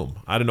out of the womb.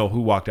 I don't know who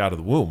walked out of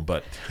the womb,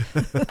 but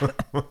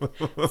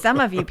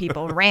some of you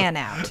people ran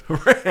out.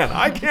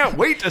 I can't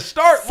wait to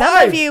start. Some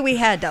life. of you we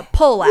had to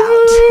pull out.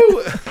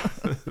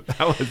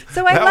 that was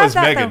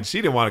Megan. Though.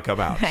 She didn't want to come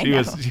out. She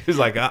was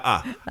like,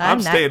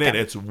 I'm staying in.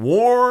 It's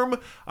warm.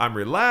 I'm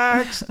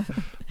relaxed.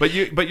 But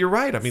you're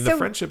right. I mean, the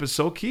friendship is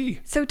so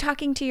key. So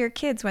talking to your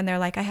kids when they're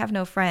like, I have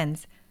no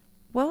friends.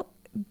 Well,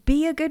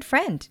 be a good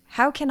friend.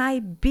 How can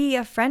I be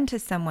a friend to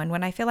someone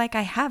when I feel like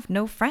I have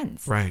no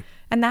friends? Right.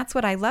 And that's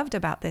what I loved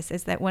about this,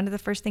 is that one of the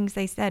first things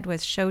they said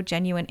was show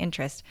genuine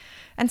interest.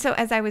 And so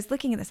as I was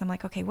looking at this, I'm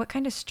like, okay, what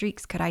kind of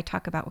streaks could I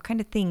talk about? What kind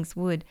of things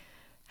would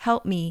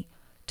help me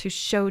to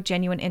show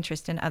genuine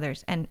interest in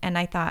others? And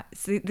I thought,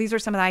 so these were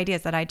some of the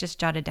ideas that I just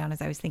jotted down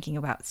as I was thinking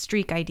about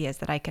streak ideas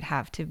that I could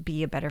have to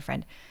be a better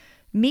friend.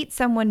 Meet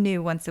someone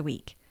new once a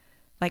week.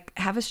 Like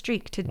have a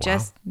streak to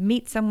just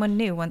meet someone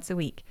new once a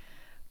week.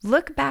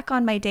 Look back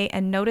on my day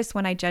and notice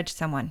when I judge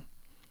someone.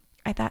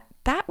 I thought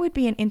that would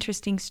be an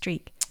interesting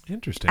streak.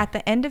 Interesting. At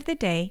the end of the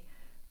day,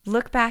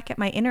 look back at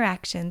my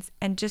interactions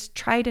and just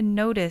try to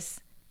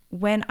notice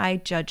when I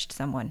judged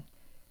someone.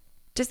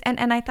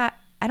 And I thought,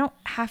 I don't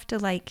have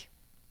to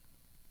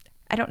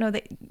I don't know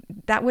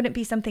that wouldn't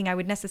be something I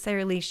would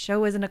necessarily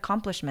show as an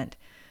accomplishment,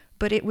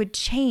 but it would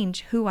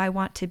change who I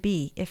want to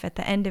be if at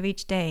the end of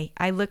each day,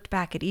 I looked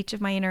back at each of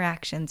my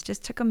interactions,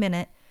 just took a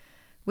minute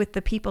with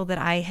the people that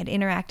I had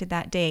interacted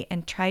that day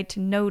and tried to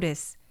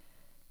notice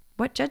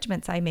what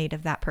judgments I made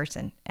of that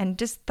person and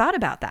just thought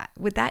about that.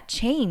 Would that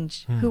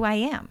change who I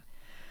am?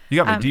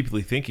 You got me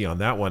deeply thinking on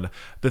that one.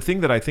 The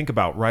thing that I think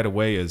about right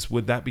away is,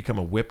 would that become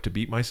a whip to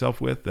beat myself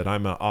with, that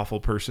I'm an awful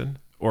person?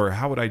 Or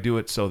how would I do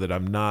it so that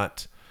I'm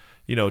not,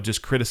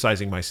 just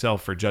criticizing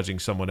myself for judging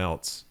someone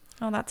else?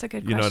 Oh, that's a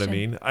good question. You know what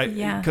I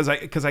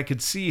mean? Because I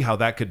could see how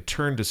that could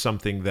turn to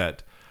something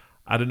that,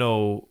 I don't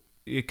know,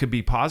 it could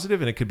be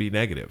positive and it could be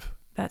negative.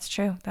 That's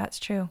true. That's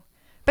true.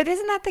 But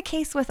isn't that the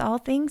case with all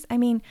things? I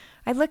mean,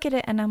 I look at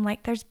it and I'm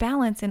like, there's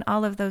balance in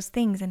all of those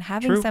things, and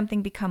having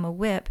something become a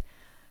whip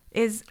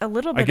is a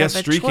little bit of a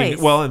streaking,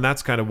 choice. Well, and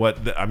that's kind of what,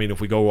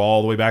 if we go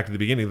all the way back to the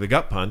beginning of the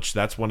gut punch,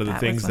 that's one of the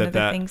things that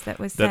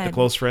the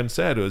close friend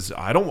said was,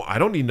 I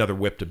don't need another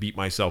whip to beat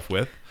myself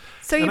with.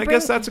 And I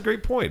guess that's a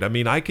great point.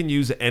 I can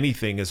use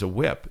anything as a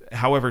whip.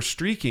 However,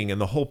 streaking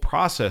and the whole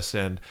process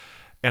and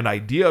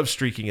idea of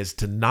streaking is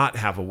to not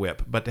have a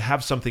whip, but to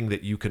have something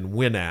that you can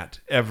win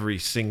at every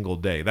single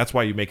day. That's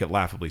why you make it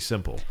laughably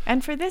simple.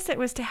 And for this, it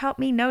was to help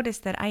me notice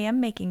that I am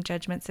making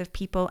judgments of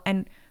people.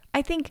 And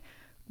I think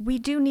we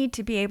do need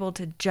to be able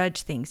to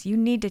judge things. You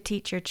need to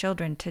teach your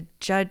children to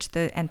judge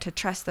and to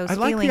trust those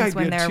feelings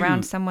when they're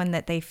around someone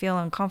that they feel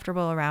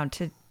uncomfortable around,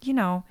 to,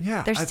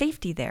 there's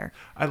safety there.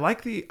 I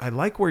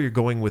like where you're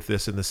going with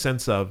this, in the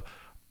sense of,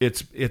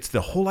 it's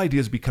the whole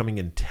idea is becoming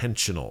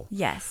intentional.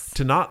 Yes.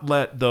 To not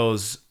let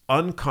those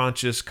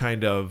unconscious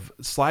kind of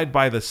slide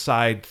by the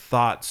side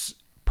thoughts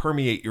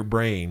permeate your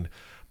brain,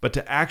 but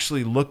to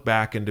actually look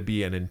back and to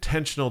be an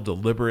intentional,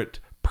 deliberate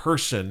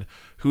person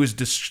who is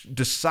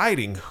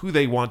deciding who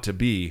they want to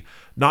be,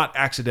 not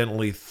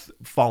accidentally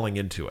falling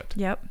into it.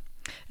 Yep.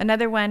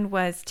 Another one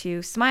was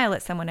to smile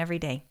at someone every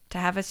day, to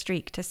have a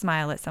streak to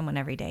smile at someone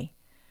every day.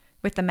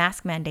 With the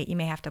mask mandate, you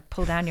may have to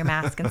pull down your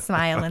mask and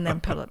smile and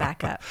then pull it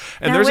back up.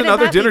 And there's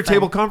another dinner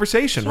table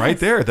conversation right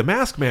there, the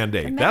mask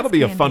mandate. That'll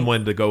be a fun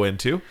one to go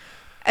into.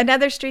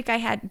 Another streak I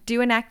had,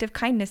 do an act of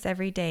kindness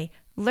every day.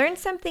 Learn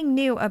something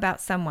new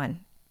about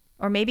someone.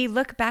 Or maybe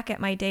look back at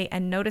my day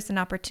and notice an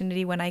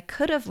opportunity when I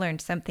could have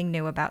learned something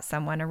new about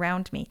someone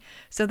around me.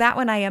 So that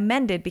one I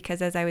amended,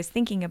 because as I was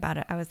thinking about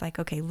it, I was like,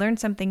 okay, learn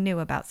something new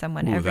about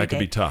someone every day. That could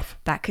be tough.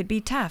 That could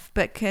be tough.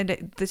 But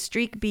could the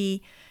streak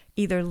be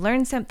either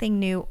learn something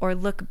new or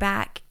look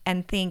back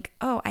and think,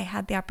 oh, I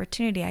had the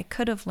opportunity. I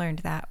could have learned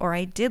that, or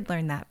I did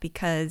learn that,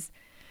 because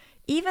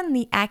even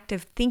the act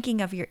of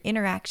thinking of your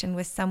interaction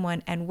with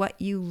someone and what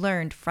you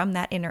learned from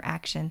that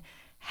interaction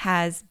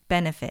has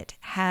benefit,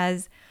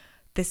 has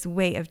this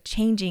way of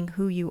changing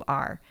who you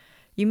are.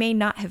 You may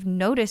not have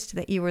noticed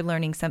that you were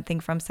learning something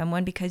from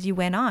someone because you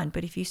went on,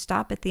 but if you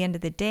stop at the end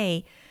of the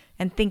day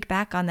and think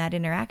back on that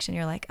interaction,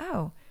 you're like,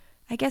 oh,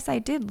 I guess I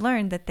did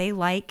learn that they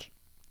like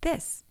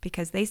this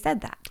because they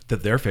said that.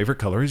 That their favorite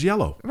color is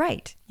yellow.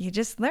 Right. You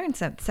just learned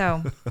something.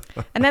 So,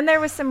 and then there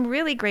was some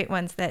really great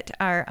ones that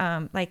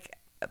are like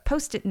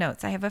Post-it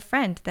notes. I have a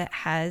friend that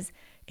has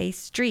a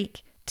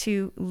streak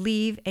to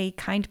leave a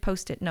kind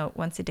Post-it note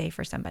once a day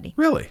for somebody.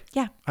 Really?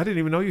 Yeah. I didn't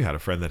even know you had a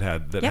friend that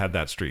had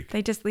that streak.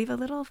 They just leave a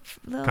little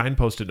kind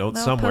Post-it note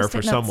somewhere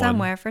for someone.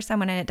 Somewhere for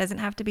someone, and it doesn't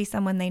have to be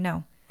someone they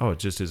know. Oh, it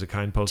just is a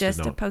kind Post-it note.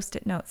 Just a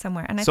Post-it note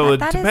somewhere. And I so thought the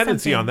that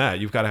dependency on that,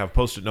 you've got to have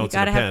Post-it notes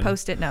and a pen. You've got to have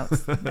Post-it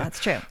notes. That's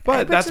true.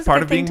 But that's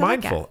part of being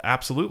mindful.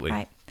 Absolutely.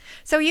 Right.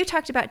 So you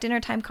talked about dinner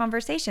time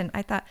conversation.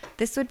 I thought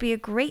this would be a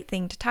great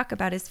thing to talk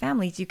about as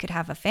families. You could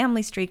have a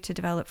family streak to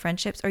develop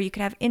friendships, or you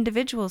could have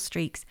individual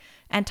streaks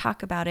and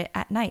talk about it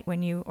at night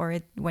when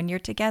you're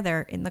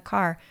together in the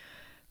car.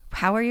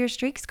 How are your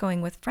streaks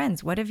going with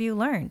friends? What have you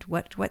learned?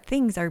 What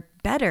things are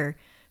better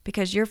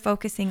because you're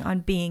focusing on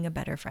being a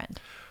better friend?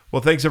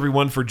 Well, thanks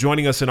everyone for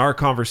joining us in our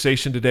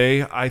conversation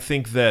today. I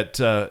think that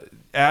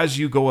as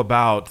you go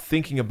about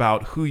thinking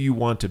about who you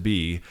want to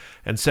be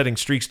and setting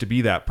streaks to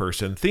be that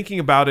person, thinking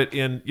about it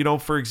in,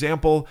 for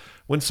example,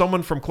 when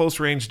someone from close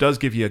range does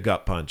give you a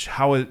gut punch,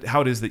 how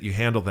it is that you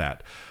handle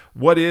that.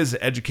 What is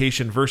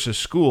education versus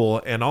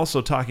school, and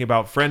also talking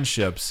about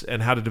friendships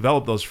and how to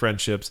develop those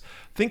friendships.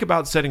 Think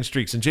about setting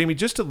streaks. And Jamie,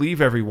 just to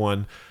leave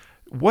everyone,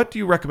 what do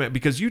you recommend?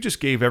 Because you just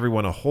gave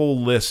everyone a whole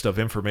list of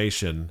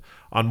information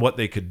on what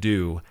they could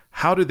do.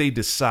 How do they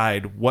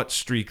decide what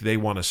streak they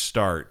want to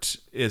start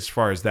as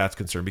far as that's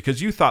concerned?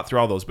 Because you thought through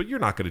all those, but you're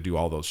not going to do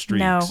all those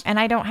streaks. No, and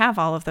I don't have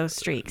all of those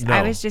streaks. No.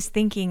 I was just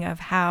thinking of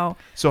how.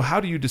 So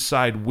how do you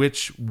decide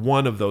which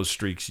one of those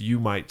streaks you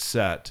might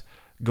set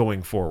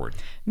going forward?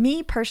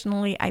 Me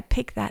personally, I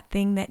pick that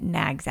thing that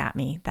nags at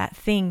me, that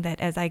thing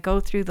that as I go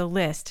through the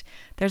list,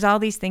 there's all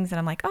these things that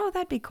I'm like, oh,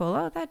 that'd be cool.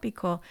 Oh, that'd be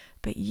cool.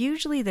 But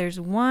usually there's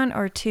one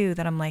or two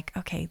that I'm like,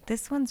 okay,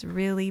 this one's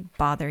really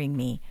bothering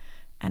me.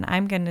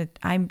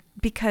 And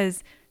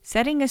because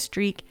setting a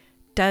streak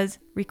does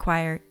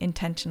require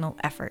intentional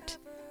effort.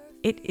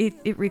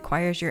 It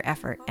requires your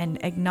effort,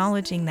 and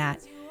acknowledging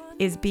that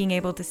is being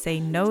able to say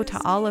no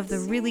to all of the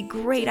really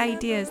great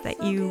ideas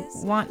that you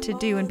want to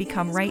do and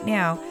become right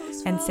now,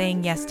 and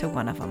saying yes to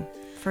one of them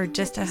for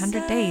just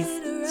 100 days.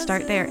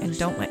 Start there and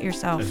don't let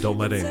yourself. And don't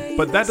let in.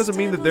 But that doesn't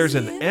mean that there's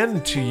an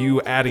end to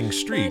you adding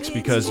streaks,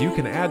 because you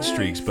can add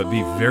streaks, but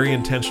be very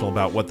intentional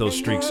about what those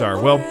streaks are.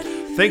 Well,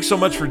 thanks so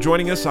much for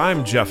joining us.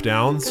 I'm Jeff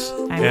Downs.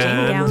 I'm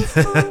Jamie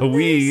Downs.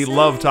 We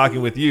love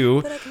talking with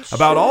you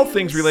about all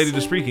things related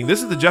to streaking.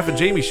 This is the Jeff and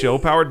Jamie Show,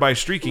 powered by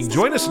Streaking.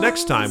 Join us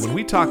next time when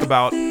we talk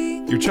about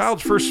your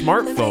child's first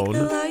smartphone,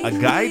 a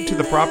guide to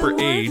the proper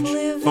age,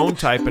 phone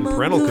type, and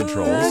parental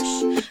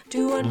controls.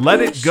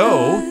 Let It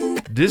Go.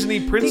 Disney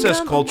princess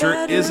culture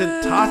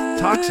isn't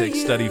toxic,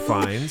 study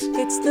finds.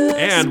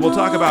 And we'll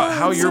talk about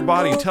how your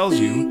body tells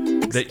you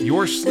that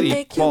your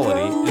sleep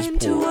quality is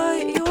poor.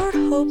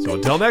 So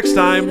until next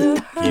time,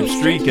 keep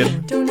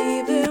streaking. Don't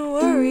even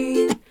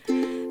worry.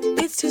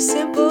 It's too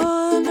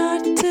simple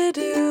not to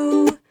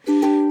do.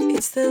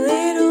 It's the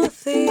little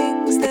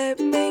things that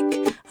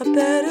make a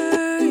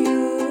better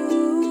you.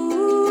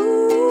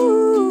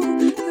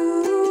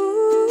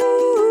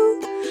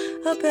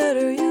 A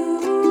better you.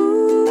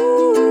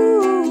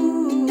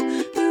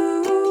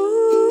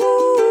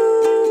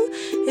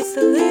 It's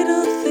the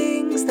little things.